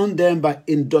 turn them by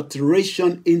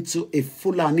indoctrination into a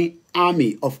Fulani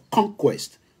army of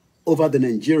conquest over the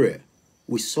Nigeria.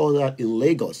 We saw that in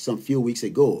Lagos some few weeks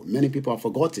ago. Many people have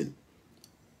forgotten.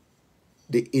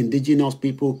 The indigenous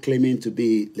people claiming to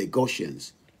be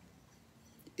Lagosians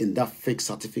in that fake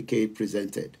certificate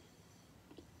presented.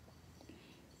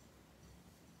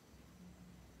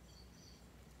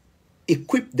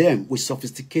 Equip them with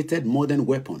sophisticated modern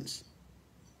weapons,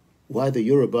 while the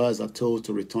Yorubas are told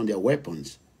to return their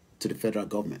weapons to the federal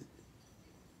government.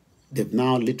 They've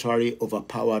now literally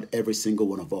overpowered every single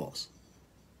one of us.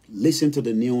 Listen to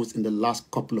the news in the last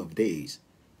couple of days.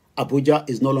 Abuja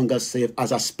is no longer safe.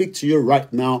 As I speak to you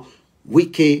right now,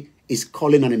 Wike is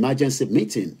calling an emergency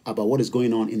meeting about what is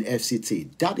going on in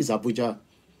FCT. That is Abuja.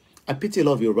 I pity a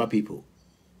lot of Yoruba people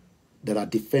that are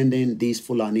defending these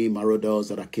Fulani marauders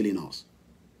that are killing us.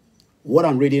 What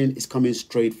I'm reading is coming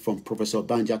straight from Professor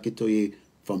Banji Akintoye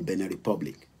from Benin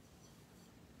Republic.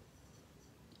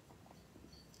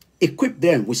 Equip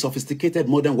them with sophisticated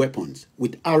modern weapons,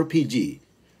 with RPG.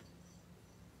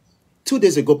 2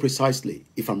 days ago precisely,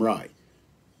 if I'm right,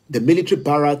 the military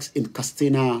barracks in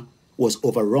Castina was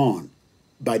overrun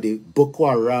by the Boko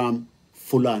Haram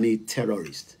Fulani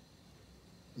terrorists.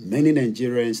 Many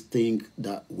Nigerians think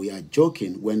that we are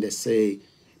joking when they say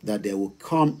that they will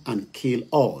come and kill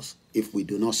us if we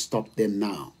do not stop them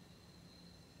now.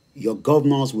 Your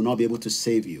governors will not be able to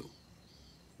save you.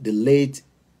 The late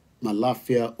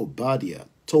Malafia Obadia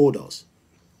told us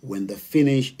when they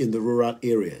finish in the rural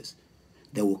areas,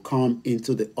 they will come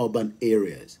into the urban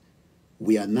areas.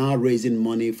 We are now raising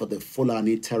money for the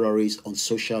Fulani terrorists on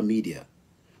social media.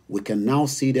 We can now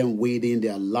see them waging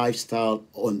their lifestyle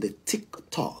on the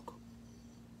TikTok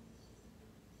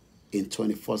in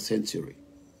 21st century.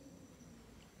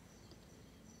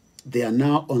 They are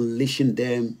now unleashing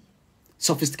them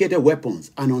sophisticated weapons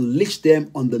and unleash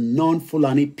them on the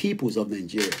non-Fulani peoples of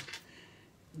Nigeria.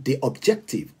 The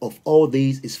objective of all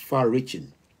these is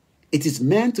far-reaching. It is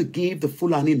meant to give the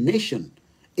Fulani nation,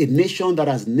 a nation that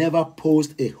has never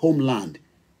posed a homeland.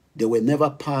 They were never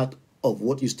part of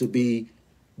what used to be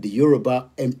the Yoruba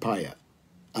Empire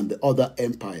and the other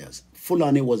empires.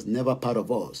 Fulani was never part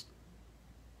of us.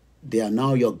 They are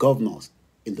now your governors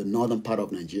in the northern part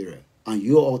of Nigeria. And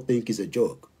you all think it's a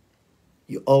joke.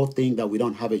 You all think that we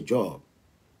don't have a job.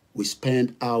 We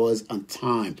spend hours and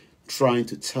time trying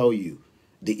to tell you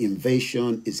the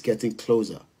invasion is getting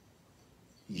closer.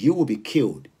 You will be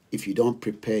killed if you don't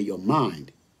prepare your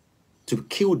mind to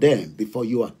kill them before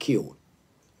you are killed.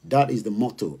 That is the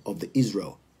motto of the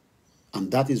Israel.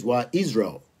 And that is why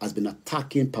Israel has been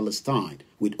attacking Palestine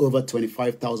with over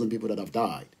 25,000 people that have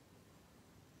died.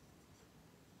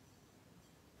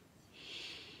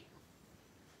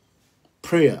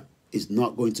 Prayer is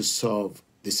not going to solve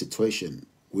the situation.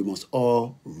 We must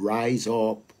all rise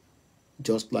up,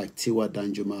 just like Tiwa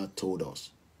Danjuma told us.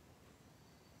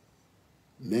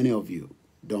 Many of you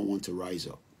don't want to rise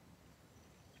up.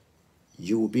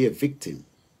 You will be a victim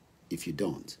if you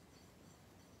don't.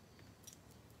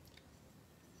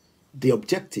 The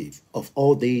objective of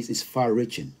all this is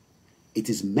far-reaching. It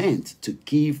is meant to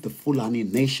give the Fulani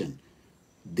nation.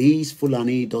 These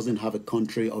Fulani doesn't have a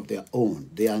country of their own.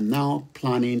 They are now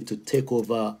planning to take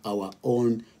over our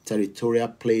own territorial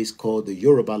place called the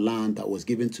Yoruba land that was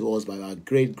given to us by our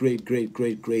great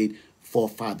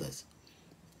forefathers.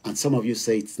 And some of you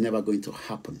say it's never going to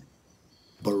happen.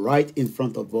 But right in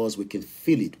front of us, we can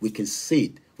feel it, we can see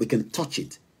it, we can touch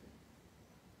it.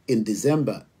 In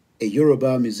December, a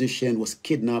Yoruba musician was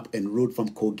kidnapped and rode from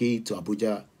Kogi to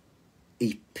Abuja.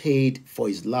 He paid for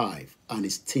his life and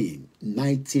his team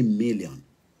 90 million.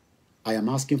 I am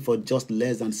asking for just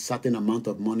less than a certain amount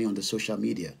of money on the social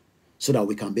media so that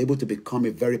we can be able to become a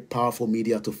very powerful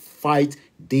media to fight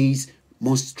these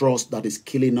monsters that is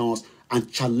killing us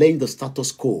and challenge the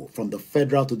status quo from the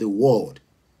federal to the world.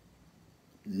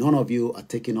 None of you are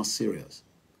taking us serious.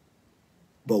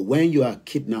 But when you are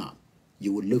kidnapped,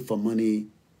 you will look for money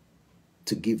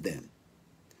to give them.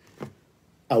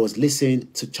 I was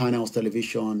listening to China's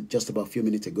television just about a few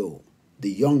minutes ago. The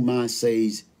young man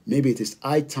says maybe it is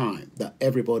high time that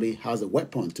everybody has a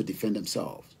weapon to defend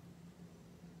themselves.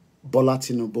 Bola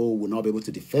Tinubu will not be able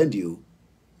to defend you,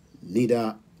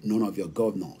 neither none of your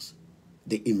governors.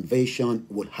 The invasion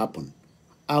will happen.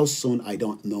 How soon, I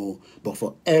don't know, but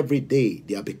for every day,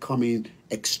 they are becoming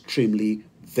extremely,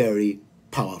 very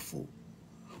powerful.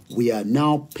 We are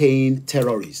now paying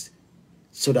terrorists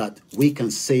so that we can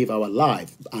save our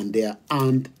life, and they are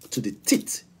armed to the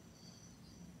teeth.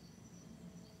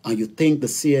 And you think the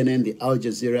CNN, the Al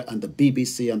Jazeera, and the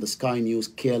BBC, and the Sky News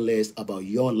care less about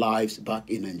your lives back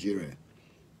in Nigeria.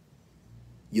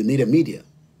 You need a media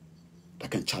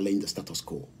that can challenge the status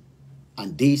quo.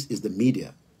 And this is the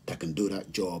media that can do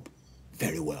that job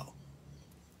very well.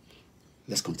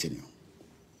 Let's continue.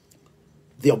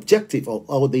 The objective of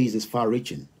all these is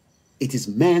far-reaching. It is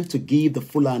meant to give the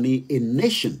Fulani a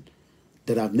nation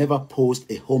that have never posed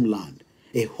a homeland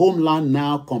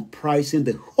now comprising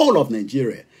the whole of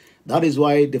Nigeria. That is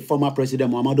why the former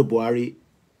President Muhammadu Buhari,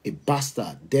 a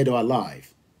bastard, dead or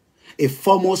alive, a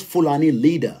foremost Fulani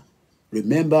leader,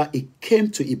 remember he came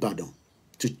to Ibadan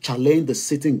to challenge the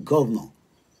sitting governor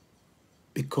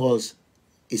because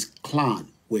his clan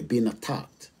were being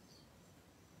attacked.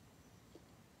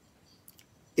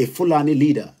 A Fulani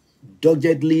leader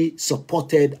doggedly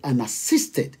supported and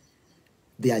assisted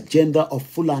the agenda of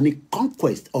Fulani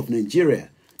conquest of Nigeria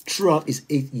throughout his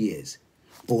 8 years.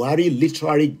 Buhari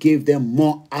literally gave them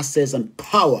more access and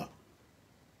power.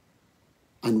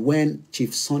 And when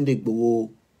Chief Sunday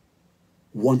Igboho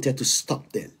wanted to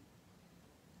stop them,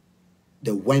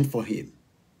 they went for him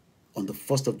on the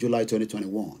 1st of July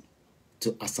 2021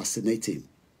 to assassinate him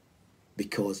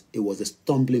because it was a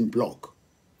stumbling block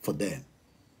for them.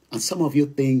 And some of you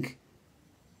think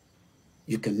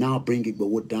you can now bring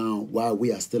Igboho down while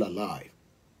we are still alive.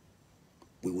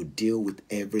 We will deal with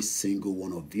every single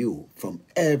one of you from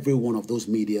every one of those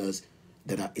medias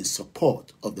that are in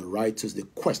support of the righteous, the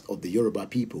quest of the Yoruba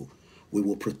people. We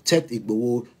will protect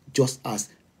Igboho just as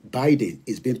Biden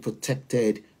is being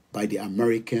protected by the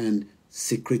American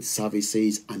secret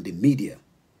services and the media.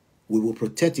 We will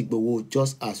protect Igboho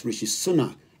just as Rishi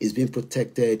Sunak is being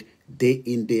protected day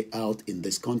in, day out in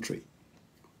this country.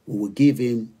 We will give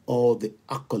him all the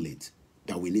accolades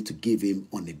that we need to give him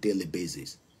on a daily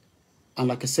basis. And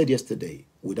like I said yesterday,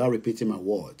 without repeating my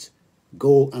words,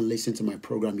 go and listen to my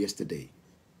program yesterday.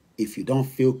 If you don't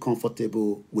feel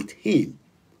comfortable with him,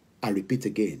 I repeat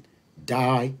again,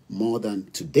 die more than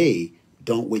today,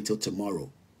 don't wait till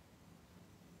tomorrow.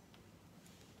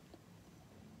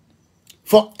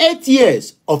 For 8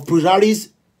 years of Buhari's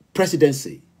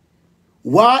presidency,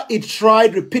 while he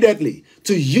tried repeatedly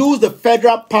to use the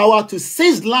federal power to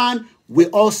seize land, we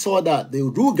all saw that the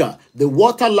Ruga, the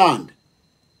water land,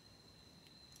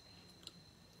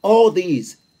 all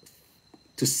these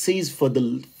to seize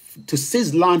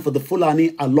land for the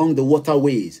Fulani along the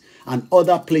waterways and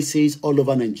other places all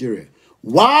over Nigeria.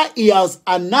 Why he has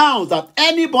announced that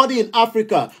anybody in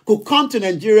Africa could come to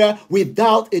Nigeria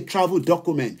without a travel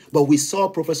document. But we saw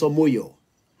Professor Moyo,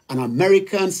 an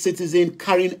American citizen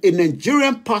carrying a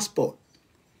Nigerian passport,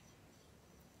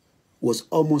 was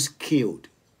almost killed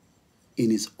in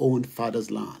his own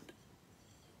father's land.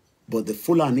 But the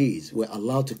Fulanis were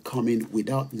allowed to come in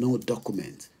without no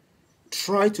document.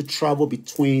 Try to travel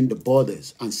between the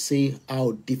borders and see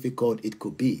how difficult it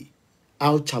could be,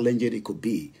 how challenging it could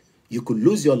be. You could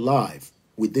lose your life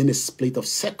within a split of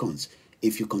seconds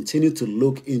if you continue to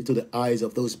look into the eyes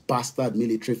of those bastard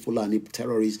military Fulani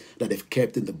terrorists that they've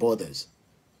kept in the borders.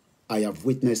 I have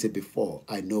witnessed it before.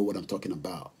 I know what I'm talking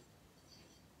about.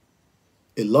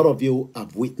 A lot of you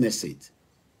have witnessed it.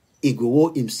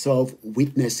 Igboho himself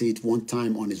witnessed it one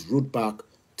time on his route back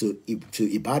to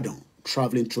Ibadan,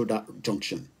 traveling through that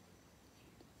junction.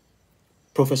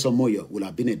 Professor Moyo would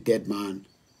have been a dead man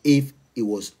if he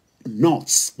was not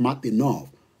smart enough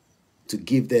to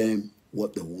give them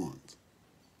what they want.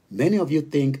 Many of you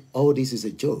think, oh, this is a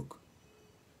joke.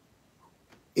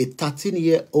 A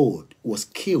 13-year-old was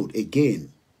killed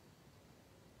again.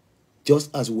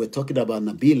 Just as we were talking about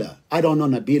Nabila. I don't know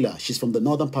Nabila. She's from the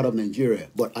northern part of Nigeria,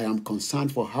 but I am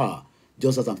concerned for her,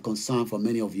 just as I'm concerned for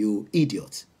many of you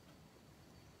idiots.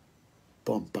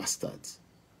 Bomb bastards.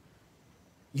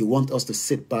 You want us to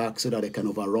sit back so that they can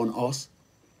overrun us?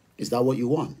 Is that what you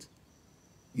want?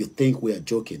 You think we are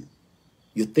joking.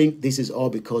 You think this is all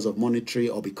because of monetary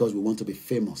or because we want to be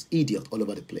famous. Idiot all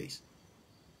over the place.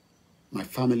 My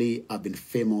family have been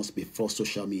famous before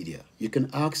social media. You can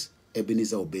ask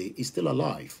Ebenezer Obey, he's still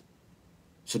alive,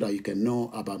 so that you can know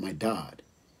about my dad.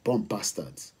 Bomb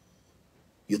bastards.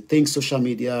 You think social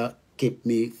media kept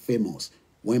me famous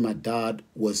when my dad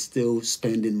was still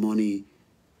spending money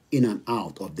in and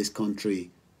out of this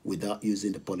country without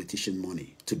using the politician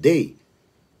money. Today,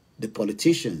 the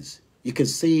politicians, you can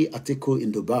see Atiku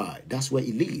in Dubai. That's where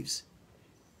he lives.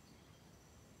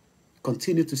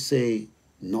 Continue to say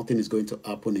nothing is going to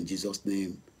happen in Jesus'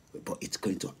 name, but it's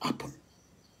going to happen.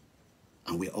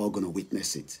 And we're all going to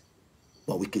witness it.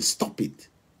 But we can stop it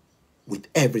with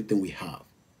everything we have.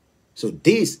 So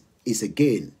this is,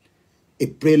 again, a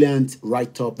brilliant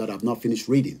write-up that I've not finished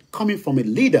reading, coming from a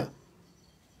leader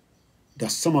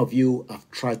that some of you have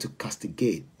tried to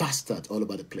castigate, bastards all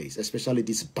over the place, especially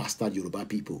these bastard Yoruba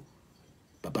people.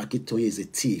 Babaki Toye is a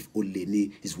thief.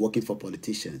 Oleni is working for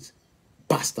politicians.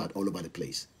 Bastard all over the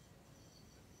place.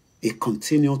 He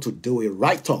continued to do a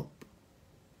write-up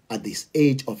at this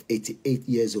age of 88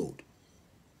 years old,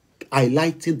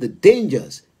 highlighting the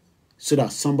dangers so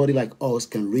that somebody like us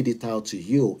can read it out to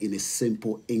you in a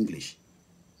simple English.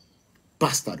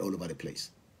 Bastard all over the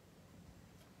place.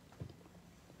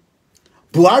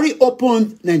 Buhari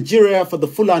opened Nigeria for the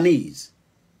Fulanis.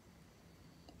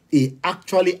 He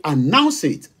actually announced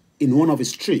it in one of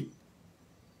his trips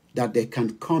that they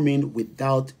can come in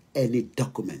without any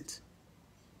document.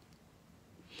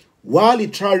 While he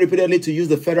tried repeatedly to use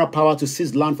the federal power to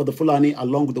seize land for the Fulani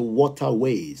along the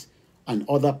waterways and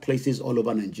other places all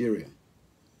over Nigeria.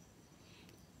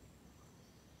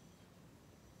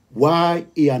 why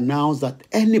he announced that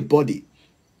anybody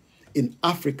in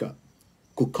Africa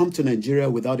could come to Nigeria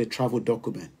without a travel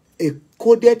document. A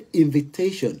coded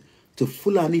invitation to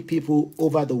Fulani people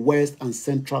over the West and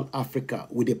Central Africa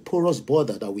with a porous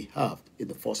border that we have in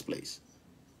the first place.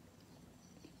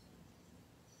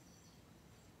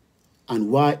 And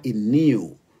why he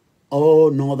knew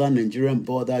all northern Nigerian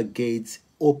border gates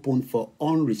open for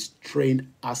unrestrained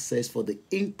access for the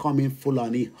incoming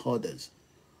Fulani herders,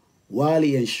 while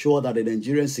he ensured that the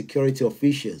Nigerian security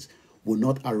officials would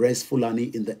not arrest Fulani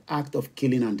in the act of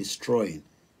killing and destroying.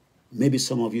 Maybe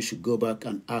some of you should go back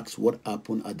and ask what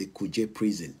happened at the Kuje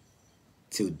prison.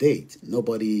 Till date,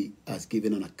 nobody has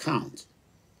given an account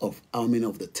of how many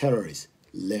of the terrorists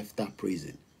left that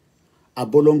prison.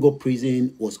 Abolongo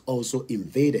prison was also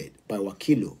invaded by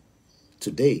Wakilo.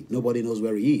 Today, nobody knows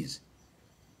where he is.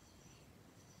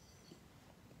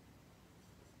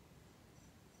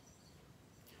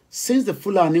 Since the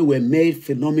Fulani were made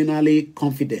phenomenally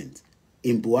confident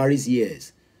in Buhari's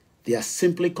years, they are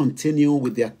simply continuing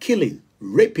with their killing,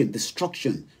 raping,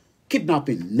 destruction,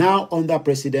 kidnapping, now under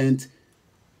President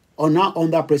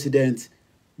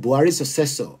Buhari's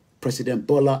successor, President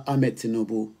Bola Ahmed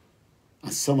Tinubu.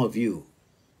 And some of you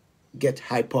get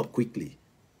hyped up quickly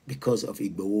because of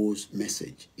Igbo's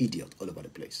message, idiot, all over the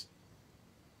place.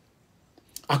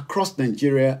 Across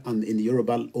Nigeria and in the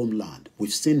Yoruba homeland,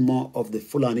 we've seen more of the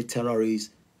Fulani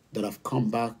terrorists that have come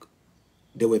back.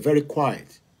 They were very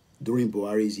quiet during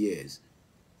Buhari's years.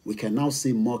 We can now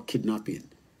see more kidnapping.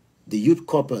 The youth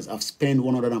corpers have spent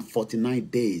 149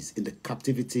 days in the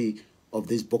captivity of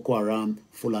these Boko Haram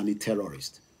Fulani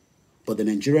terrorists. But the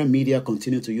Nigerian media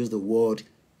continue to use the word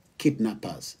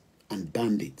kidnappers and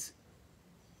bandits.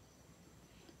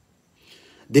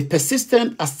 The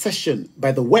persistent assertion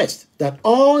by the West that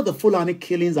all the Fulani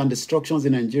killings and destructions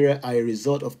in Nigeria are a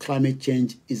result of climate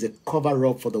change is a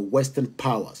cover-up for the Western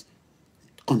powers'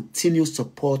 continued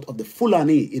support of the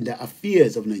Fulani in the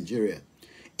affairs of Nigeria.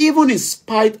 Even in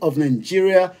spite of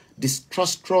Nigeria's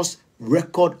disastrous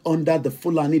record under the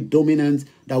Fulani dominance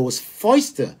that was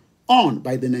foisted on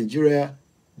by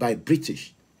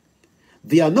British.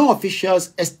 There are no official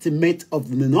estimate of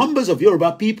the numbers of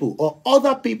Yoruba people or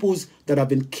other peoples that have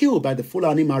been killed by the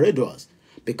Fulani marauders,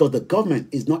 because the government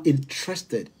is not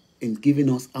interested in giving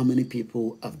us how many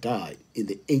people have died in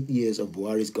the 8 years of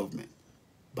Buhari's government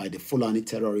by the Fulani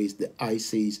terrorists, the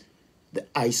ISIS, the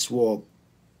ISWAP,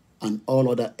 and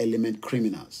all other element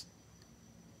criminals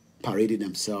parading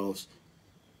themselves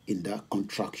in that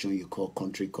contraction you call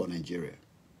country called Nigeria.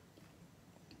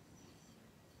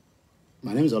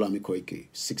 My name is OLAYOMI KOIKI,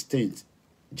 16th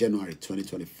January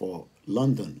 2024,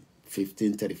 London,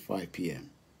 15:35 p.m.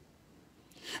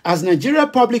 As Nigeria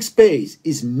public space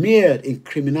is mired in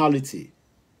criminality,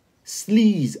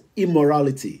 sleaze,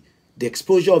 immorality, the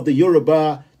exposure of the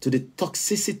Yoruba to the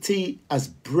toxicity has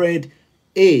bred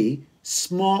a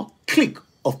small clique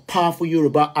of powerful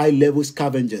Yoruba high-level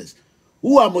scavengers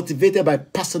who are motivated by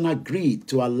personal greed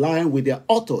to align with their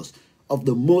authors of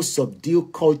the most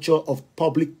subdued culture of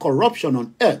public corruption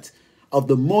on earth, of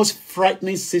the most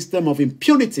frightening system of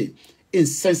impunity,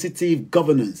 insensitive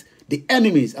governance, the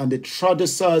enemies and the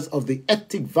traducers of the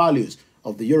ethic values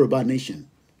of the Yoruba nation.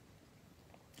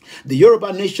 The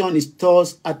Yoruba nation is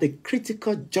thus at a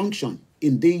critical junction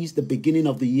in this, the beginning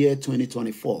of the year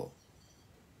 2024.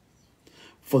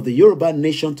 For the Yoruba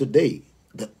nation today,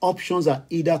 the options are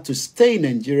either to stay in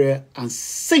Nigeria and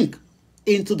sink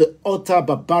into the utter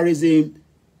barbarism,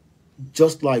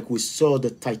 just like we saw the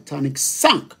Titanic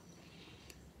sank.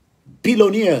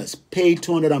 Billionaires paid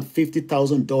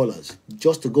 $250,000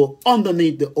 just to go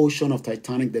underneath the ocean of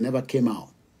Titanic. They never came out.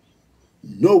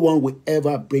 No one will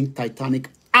ever bring Titanic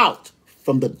out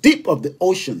from the deep of the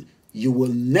ocean. You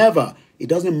will never. It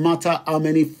doesn't matter how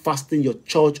many fasting your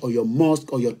church or your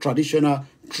mosque or your traditional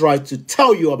try to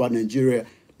tell you about Nigeria.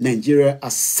 Nigeria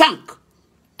has sunk,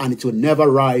 and it will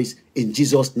never rise in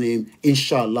Jesus' name,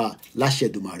 inshallah, Lashe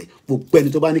Dumare.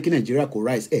 Nigeria could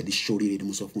rise.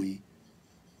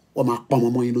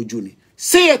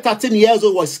 See, a 13 years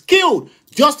old was killed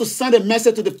just to send a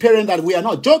message to the parent that we are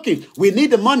not joking. We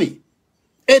need the money.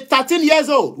 A 13 years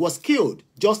old was killed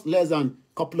just less than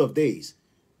a couple of days.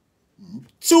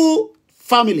 2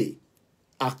 families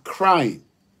are crying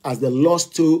as they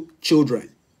lost 2 children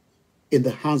in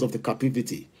the hands of the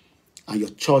captivity. And your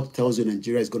church tells you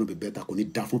Nigeria is going to be better. Kò ní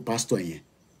dá fún pastor yẹn,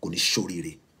 kò ní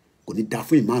ṣoríire, kò ní dá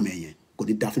fún imam yẹn, kò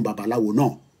ní dá fún babaláwo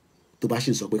náà. Tó bá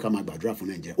ṣì ń sọ pé ká máa gbàdúrà fún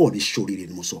Nigeria, ó ní ṣoríire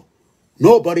ni mo sọ.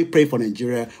 Nobody pray for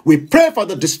Nigeria. We pray for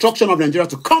the destruction of Nigeria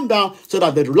to come down so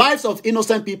that the lives of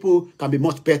innocent people can be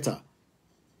much better.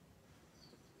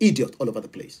 Idiot all over the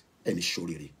place. And it's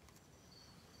shoriri.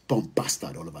 Bomb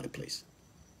bastard all over the place.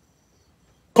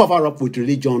 Cover up with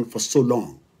religion for so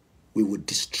long, we would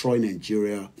destroy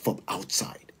Nigeria from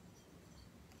outside.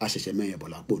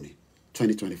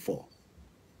 2024.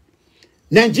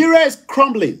 Nigeria is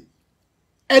crumbling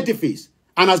edifice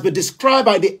and has been described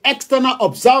by the external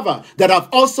observer that have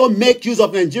also made use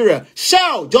of Nigeria.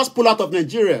 Shell just pull out of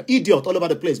Nigeria. Idiot all over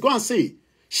the place. Go and see.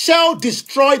 Shell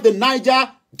destroyed the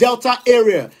Niger Delta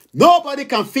area. Nobody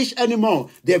can fish anymore.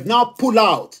 They've now pulled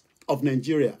out of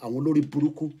Nigeria.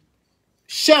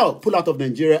 Shell pull out of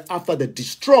Nigeria after they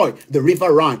destroyed the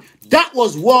River Rhine. That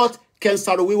was what Ken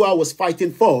Saro-Wiwa was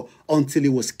fighting for until he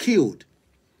was killed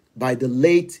by the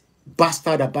late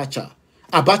bastard Abacha.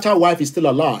 Abacha's wife is still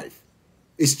alive.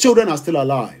 His children are still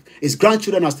alive. His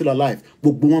grandchildren are still alive.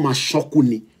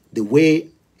 The way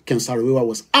Ken Saro-Wiwa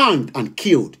was hanged and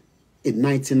killed in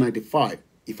 1995,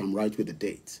 if I'm right with the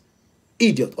dates.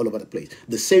 Idiot all over the place.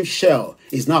 The same Shell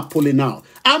is now pulling out.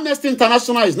 Amnesty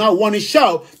International is now warning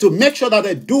Shell to make sure that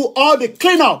they do all the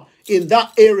cleanup in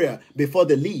that area before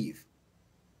they leave.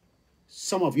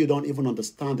 Some of you don't even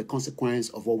understand the consequence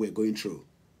of what we're going through.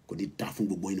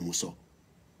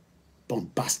 Bomb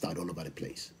bastard all over the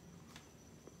place.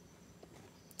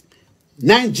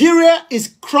 Nigeria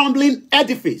is crumbling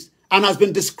edifice and has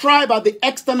been described by the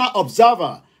external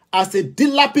observer as a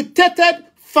dilapidated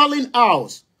falling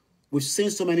house. We've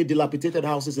seen so many dilapidated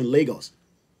houses in Lagos.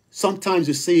 Sometimes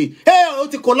you see, hey,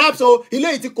 it collapsed,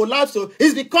 it collapsed.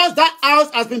 It's because that house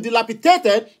has been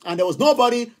dilapidated and there was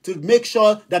nobody to make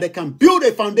sure that they can build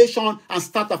a foundation and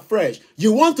start afresh.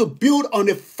 You want to build on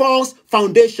a false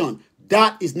foundation.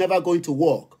 That is never going to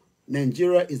work.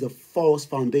 Nigeria is a false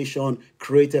foundation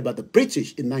created by the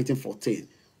British in 1914.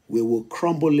 We will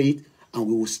crumble it and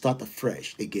we will start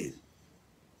afresh again.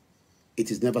 It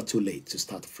is never too late to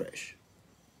start afresh.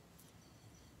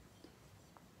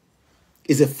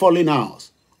 Is a falling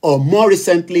house, or more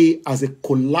recently, as a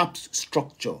collapsed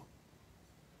structure.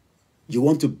 You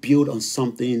want to build on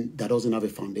something that doesn't have a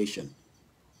foundation.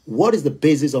 What is the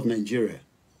basis of Nigeria?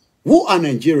 Who are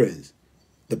Nigerians?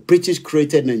 The British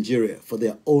created Nigeria for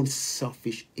their own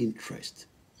selfish interest,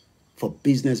 for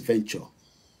business venture.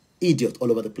 Idiot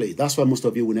all over the place. That's why most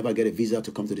of you will never get a visa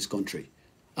to come to this country.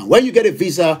 And when you get a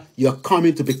visa, you're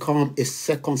coming to become a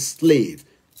second slave,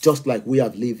 just like we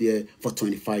have lived here for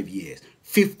 25 years.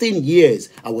 15 years,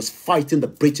 I was fighting the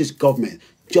British government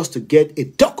just to get a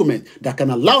document that can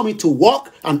allow me to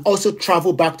work and also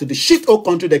travel back to the shithole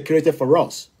country they created for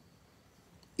us.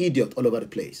 Idiot all over the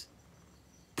place.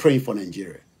 Praying for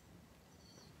Nigeria.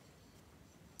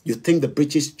 You think the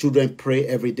British children pray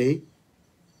every day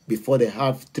before they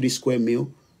have 3 square meals?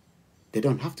 They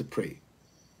don't have to pray.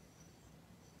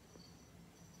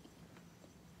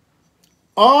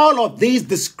 All of these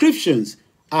descriptions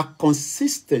are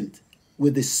consistent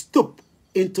with the stoop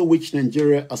into which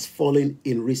Nigeria has fallen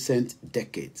in recent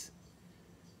decades.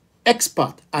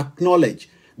 Experts acknowledge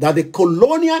that the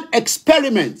colonial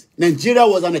experiment, Nigeria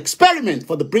was an experiment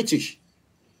for the British.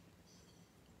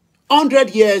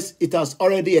 100 years, it has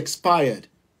already expired.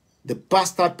 The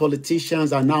bastard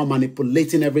politicians are now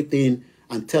manipulating everything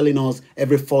and telling us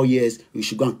every 4 years we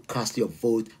should go and cast your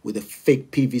vote with a fake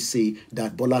PVC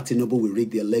that Bola Tinubu will rig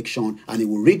the election and he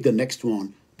will rig the next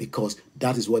one because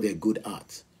that is what they're good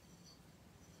at.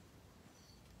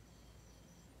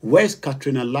 Where's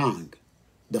Katrina Lang,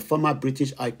 the former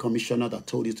British High Commissioner that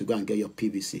told you to go and get your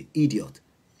PVC? Idiot.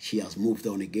 She has moved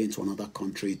on again to another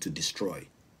country to destroy.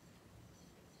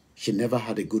 She never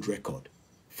had a good record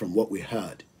from what we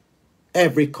heard.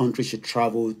 Every country she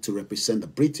traveled to represent the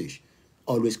British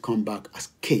always come back as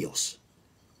chaos.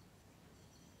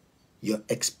 You're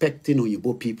expecting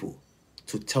Oyibo people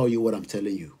to tell you what I'm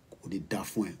telling you.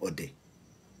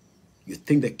 You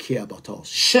think they care about us.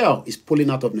 Shell is pulling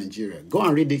out of Nigeria. Go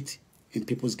and read it in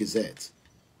People's Gazette.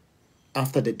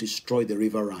 After they destroyed the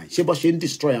River Rhine. She didn't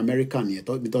destroy America and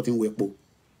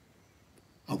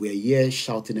we're here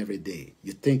shouting every day.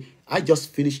 You think, I just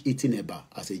finished eating eba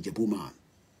as a Jebu man.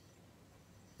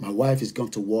 My wife is gone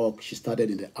to work. She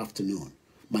started in the afternoon.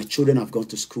 My children have gone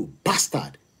to school.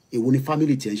 Bastard.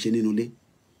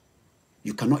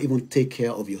 You cannot even take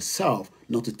care of yourself,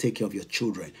 not to take care of your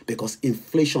children. Because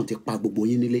inflation.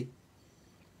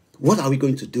 What are we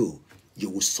going to do? You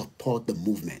will support the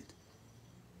movement.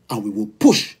 And we will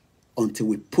push until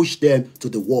we push them to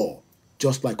the wall.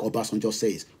 Just like Obasanjo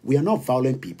says. We are not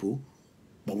violent people,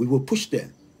 but we will push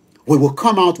them. We will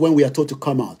come out when we are told to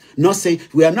come out. Not say,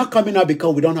 we are not coming out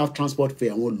because we don't have transport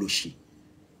fare and won't lushi.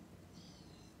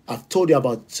 I've told you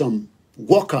about some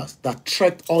workers that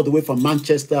trekked all the way from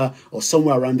Manchester or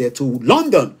somewhere around there to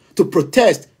London to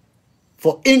protest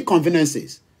for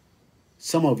inconveniences.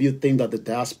 Some of you think that the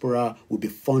diaspora will be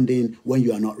funding when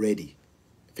you are not ready.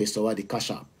 Face over the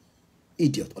cash up.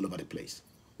 Idiot all over the place.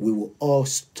 We will all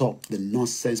stop the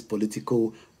nonsense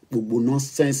political,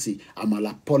 nonsense,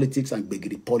 amala politics and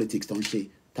begiri politics, don't she?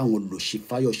 Táwọn olóṣì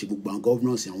Fáyọ̀ṣe gbogbo àwọn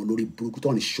governors àwọn lórí burúkú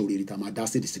tó ní ṣòrèrè tá máa dá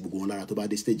sí ìdìsí gbogbo wọn lára tó bá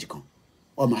dé stage kan.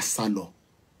 Ó máa sá lọ.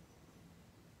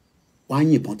 Wọ́n á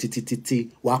yìnbọn títí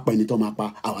wọ́n á pa ẹni tó máa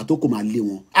pa àwa tó kù máa lé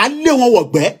wọn. Á lé wọn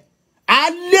wọ̀gbẹ́. Á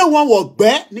lé wọn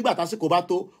wọ̀gbẹ́ nígbà tásìkò bá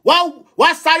tó.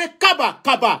 Wọ́n sáré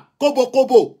kábàkábà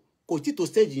kóbókóbó. Kò tí tó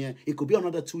stage yẹn. It could be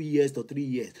another 2 years to 3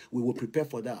 years. We will prepare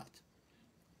for that.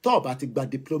 Tó bá ti gba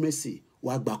diplomacy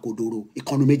wọ́n á gba kodoro.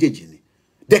 Ìkànnì méjèèjì ni.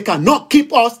 They cannot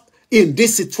keep us in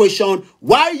this situation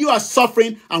while you are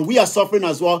suffering and we are suffering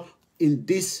as well in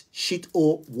this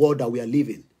shithole world that we are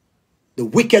living. The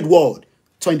wicked world.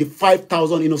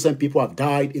 25,000 innocent people have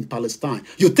died in Palestine.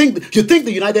 You think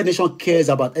the United Nations cares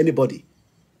about anybody?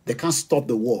 They can't stop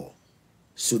the war.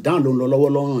 Sudan ló ń lọ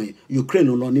lọ́wọ́lọ́wọ́, Ukraine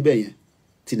ló ń lọ níbẹ̀ yẹn.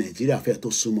 Ti Nàìjíríà fẹ́ tó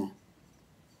súnmọ́.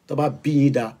 Tó bá bí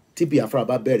yín dá, tí Biafra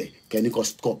bá bẹ̀rẹ̀, kẹ́ni kò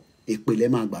stop. Ìpele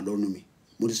máa gbà lọ́rùn mi.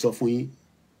 Mo ti sọ fún yín,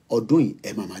 ọdún yìí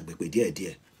ẹ máa gbèpè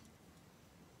díẹ̀díẹ̀.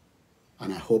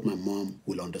 And I hope my mom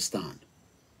will understand.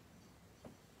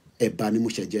 Ẹ̀bà ni mo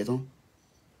ṣe jẹ tán.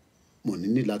 Mo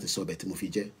ní láti sọ bẹ́ẹ̀ tí mo fi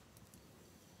jẹ́.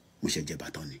 Mo ṣe jẹ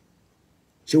bàtán ni.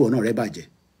 Ṣé ìwọ náà rẹ bàjẹ́?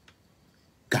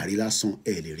 Gàrí lásán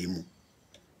ẹ lè rí mu.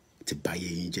 Ti báyé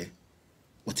yín jẹ́.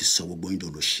 Wọ́n ti sọ gbogbo yín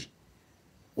dolóṣì.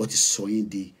 Wọ́n ti sọ yín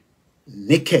di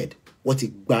naked. Wọ́n ti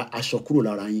gba aṣọ kúrò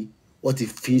lára yín. Wọ́n ti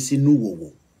fi sínú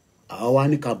wòwò. Àwa wá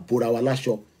ní ká bóra wa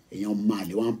láṣọ. Èèyàn máa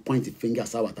lè wá point finger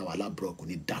sáwà táwa lábúrò kò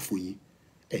ní dá fún yín.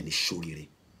 Ẹni ṣoríire.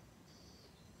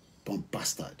 Bomb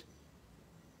bastard.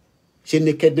 Ṣé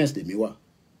nakedness lèmi wà?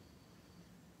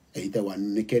 Ẹ̀yin tẹ́ wà ní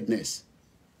nakedness.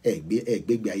 Ẹ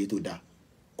gbégbé ayé tó dáa.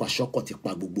 Kwashiorkor ti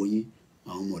pa gbogbo yín.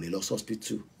 Àwọn ọmọ lè lọ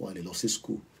hospital, wọ́n lè lọ sí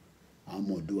school. Àwọn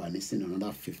ọmọ ọdún wa ní sin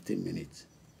another 15 minutes.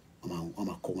 Wọ́n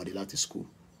máa kọ́ wọn dé láti school.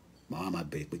 Màá máa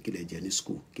bẹ̀rẹ̀ pé kí lẹ jẹ ní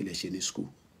school, kí lẹ ṣe ní school.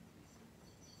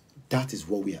 That is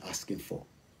what we are asking for.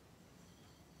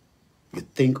 You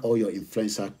think all your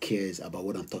influencer cares about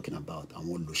what I'm talking about?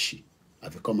 Àwọn olóṣì.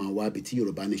 I've become a wabi tí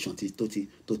Yorùbá nation tó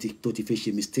ti fi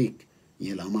ṣe mistake.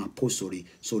 Ìyẹn làwọn máa post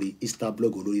sórí Insta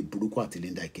blog olórí burúkú àti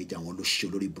Linda Ikeji àwọn olóṣì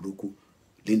olórí burúkú.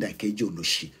 Linda Ikeji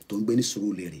olóṣì tó ń gbé ní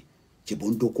Surulere. Ṣèbó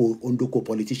ń dóko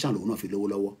politician lòun náà fi lówó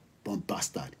lọ́wọ́. Bomb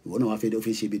bastard. Ìwọ náà wá fẹ́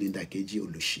ṣe bí Linda Ikeji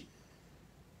olóṣì.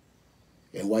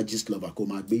 Ẹ̀ wá gist lover kó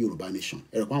máa gbé Yorùbá nation.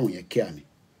 Ẹ̀rọ pa àwọn yẹn kíá ni.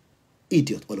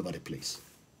 Idiot all over the place.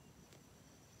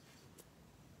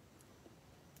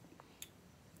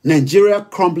 Nigeria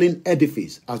crumbling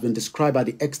edifice has been described by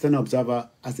the external observer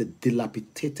as a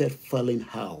dilapidated fallen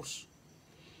house,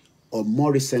 or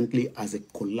more recently as a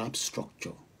collapsed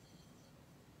structure.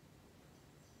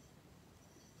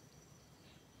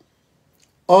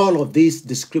 All of these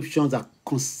descriptions are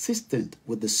consistent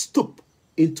with the stoop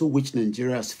into which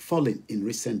Nigeria has fallen in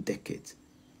recent decades.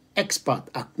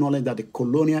 Experts acknowledge that the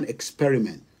colonial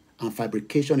experiment and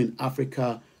fabrication in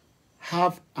Africa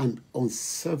have an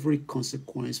unsavory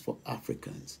consequence for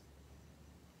Africans.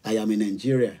 I am in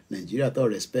Nigeria. Nigeria tó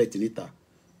respect níta.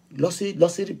 Lọ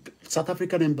sí South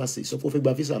African embassy. So fún fi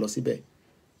gba visa lọ síbẹ̀.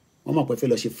 Wọ́n mọ̀ pé fẹ́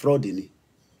lọ ṣe fraud ni.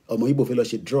 Ọmọ Igbo fẹ́ lọ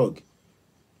ṣe drug.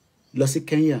 Lọ sí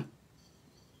Kenya.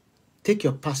 Take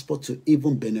your passport to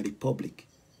even Benin Republic.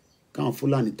 Káwọn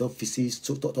Fúlàní tó fi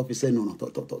sẹ́nu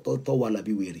ọ̀nà tó wà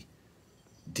lábí wèrè.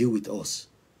 Deal with us.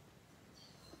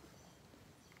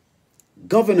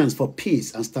 Governance for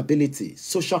peace and stability,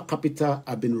 social capital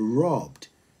have been robbed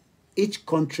each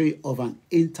country of an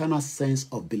internal sense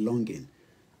of belonging,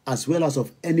 as well as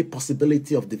of any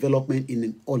possibility of development in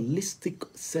an holistic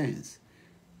sense.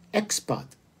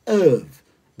 Experts urge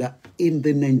that in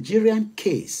the Nigerian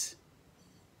case,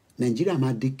 Nigeria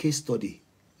might be case study,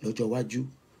 lọ́jọ́ wájú,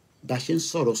 bá ṣe ń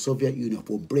sọ̀rọ̀ Soviet Union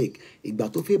for break, ìgbà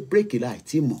tó fẹ́ break láì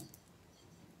tí mọ̀.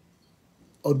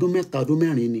 Ọdún mẹ́ta, ọdún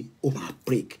mẹ́rin ni, ó máa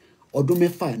break. Ọdún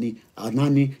mẹ́fà ni àná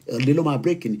ni ẹ̀lẹ́ ló máa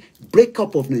break ni. Break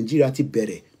up of Nigeria ti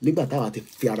bẹ̀rẹ̀ nígbà táwa ti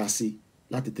fi ara sí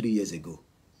láti 3 years ago.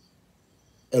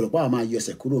 Ẹ̀rọ pa àwọn máa yọ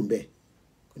ẹsẹ̀ kúrò ńbẹ̀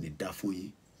kò ní dá fún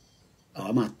yín.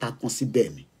 Àwa máa tàkàn síbẹ̀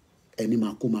ni. Ẹni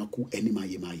máa kú, ẹni máa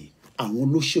yè. Àwọn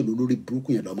olóṣèlú lórí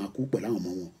burúkú yẹn lọ máa kú pẹ̀lú àwọn ọmọ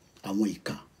wọn, àwọn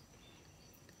ìkà.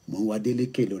 Mo ń wá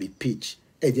Délékè lórí pitch.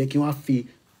 Ẹ jẹ́ kí wọ́n fi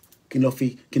kí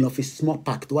n lọ fi small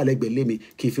park tó wà lẹ́gbẹ̀ẹ́ lé mi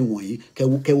kí n fi wọ̀nyí.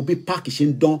 Kẹwo bí park ṣe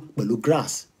ń dán pẹ̀lú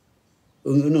grass.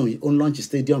 On launch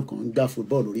stadium kan gbá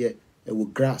football lórí ẹ wo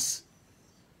grass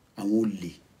àwọn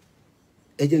olè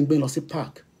ẹ jẹ́ ń gbé lọ sí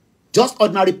park just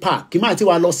ordinary park kí máa ti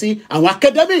wá lọ sí àwọn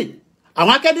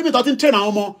academy tó ti ń train àwọn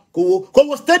ọmọ kò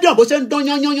wo stadium bó ṣe ń dán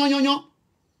yán.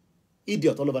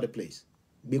 Idiot all over the place.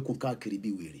 gbékun káàkiri bí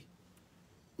wèrè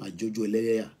máa jójó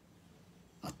ẹlẹ́yà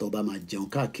àtọba máa jẹun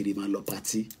káàkiri máa lọ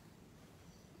pátí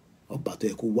ọba tó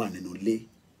yẹ kó wà nínú ilé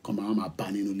kọ́ máa bá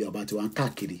nínú ilé ọba tí wọ́n ń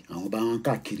káàkiri àwọn ọba wọn ń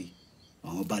káàkiri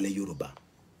àwọn ọba ilẹ̀ Yorùbá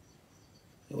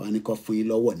ẹ wá ní kọ́ fún yín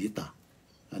lọ́wọ́ níta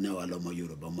ẹni àwa lọmọ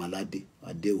Yorùbá ọmọ aládé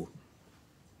adéwò.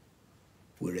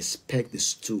 We respect the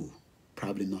stool,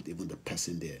 probably not even the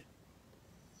person there.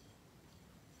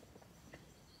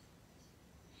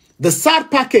 The sad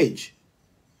package,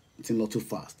 it's not too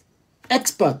fast.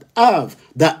 Experts have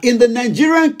that in the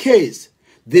Nigerian case,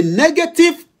 the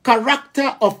negative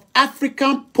character of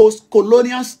African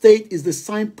post-colonial state is the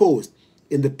signpost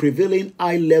in the prevailing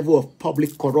high level of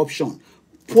public corruption,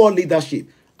 poor leadership,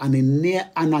 and a near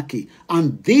anarchy.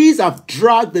 And these have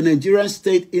dragged the Nigerian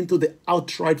state into the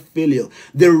outright failure.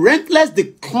 The relentless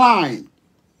decline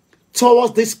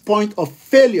towards this point of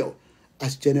failure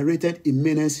has generated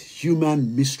immense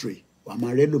human misery.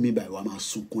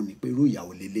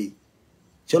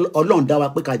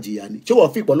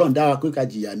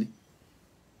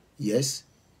 Yes.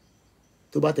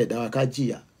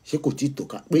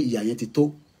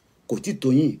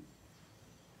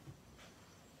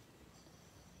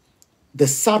 The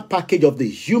sad package of the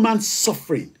human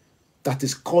suffering that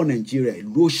is called Nigeria.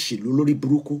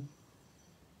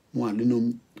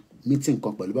 Meeting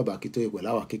Baba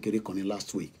Kito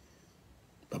last week.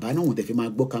 Baba, I don't want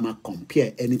to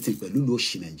compare anything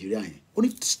with Nigeria. Only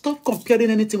stop comparing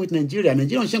anything with Nigeria.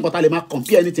 Nigeria don't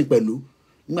compare anything with Lu.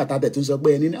 No,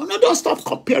 don't stop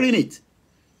comparing it.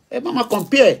 Mama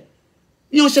compare.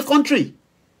 You know, country.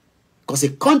 Because a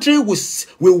country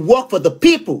will work for the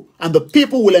people and the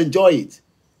people will enjoy it.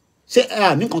 Say,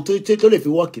 if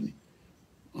you working.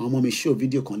 I'm going to show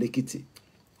video on Lekiti.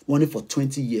 Only for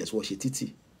 20 years, wash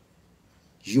it.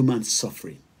 Human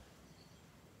suffering.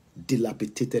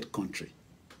 Dilapidated country.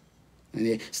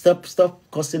 And stop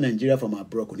costing Nigeria from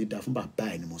abroad. Kò ní dá fún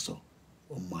bàbá ẹni mo sọ.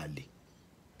 O Mali.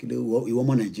 Kí ló ìwọ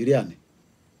ọmọ Nigeria ni.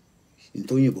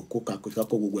 Ntoyin bo ko ka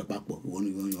gbogbo ẹ papọ̀.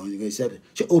 Wọ́n se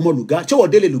ṣé o mọ Lugard. Ṣé o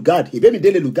délé Lugard. Ìbé mi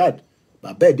délé Lugard.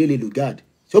 Bàbá ẹ délé Lugard.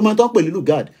 Ṣé o mọ ton pè ní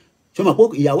Lugard. Ṣé o mọ pé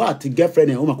ìyàwó àti girlfriend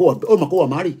ẹ o mọ kó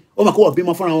marry. O mọ kó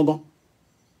bímọ fúnra wọn gan.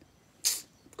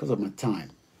 Because of my time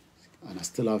and I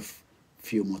still have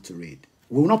few more to read.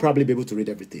 We will not probably be able to read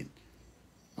everything.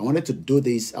 I wanted to do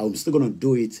this. I'm still going to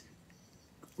do it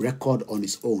record on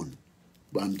its own.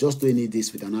 But I'm just doing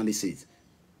this with analysis.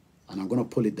 And I'm going to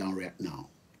pull it down right now.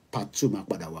 Part 2,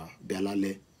 Makbadawa,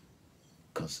 Belale.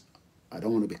 Because I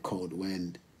don't want to be called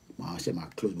when my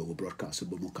close will broadcast.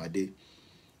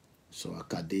 So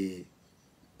Akade,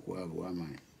 where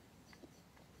am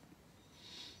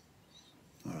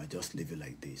I? All right, just leave it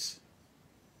like this.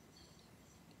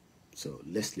 So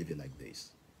let's leave it like this.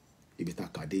 Ibita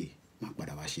Kade,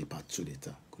 Makbadawa she part 2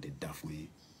 later. Could it da for you?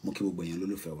 Moki Boyan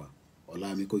Lulu Fewa.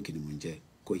 OLAYOMI KOIKI ni Munje,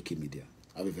 Koikimedia.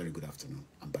 Have a very good afternoon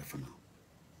and bye for now.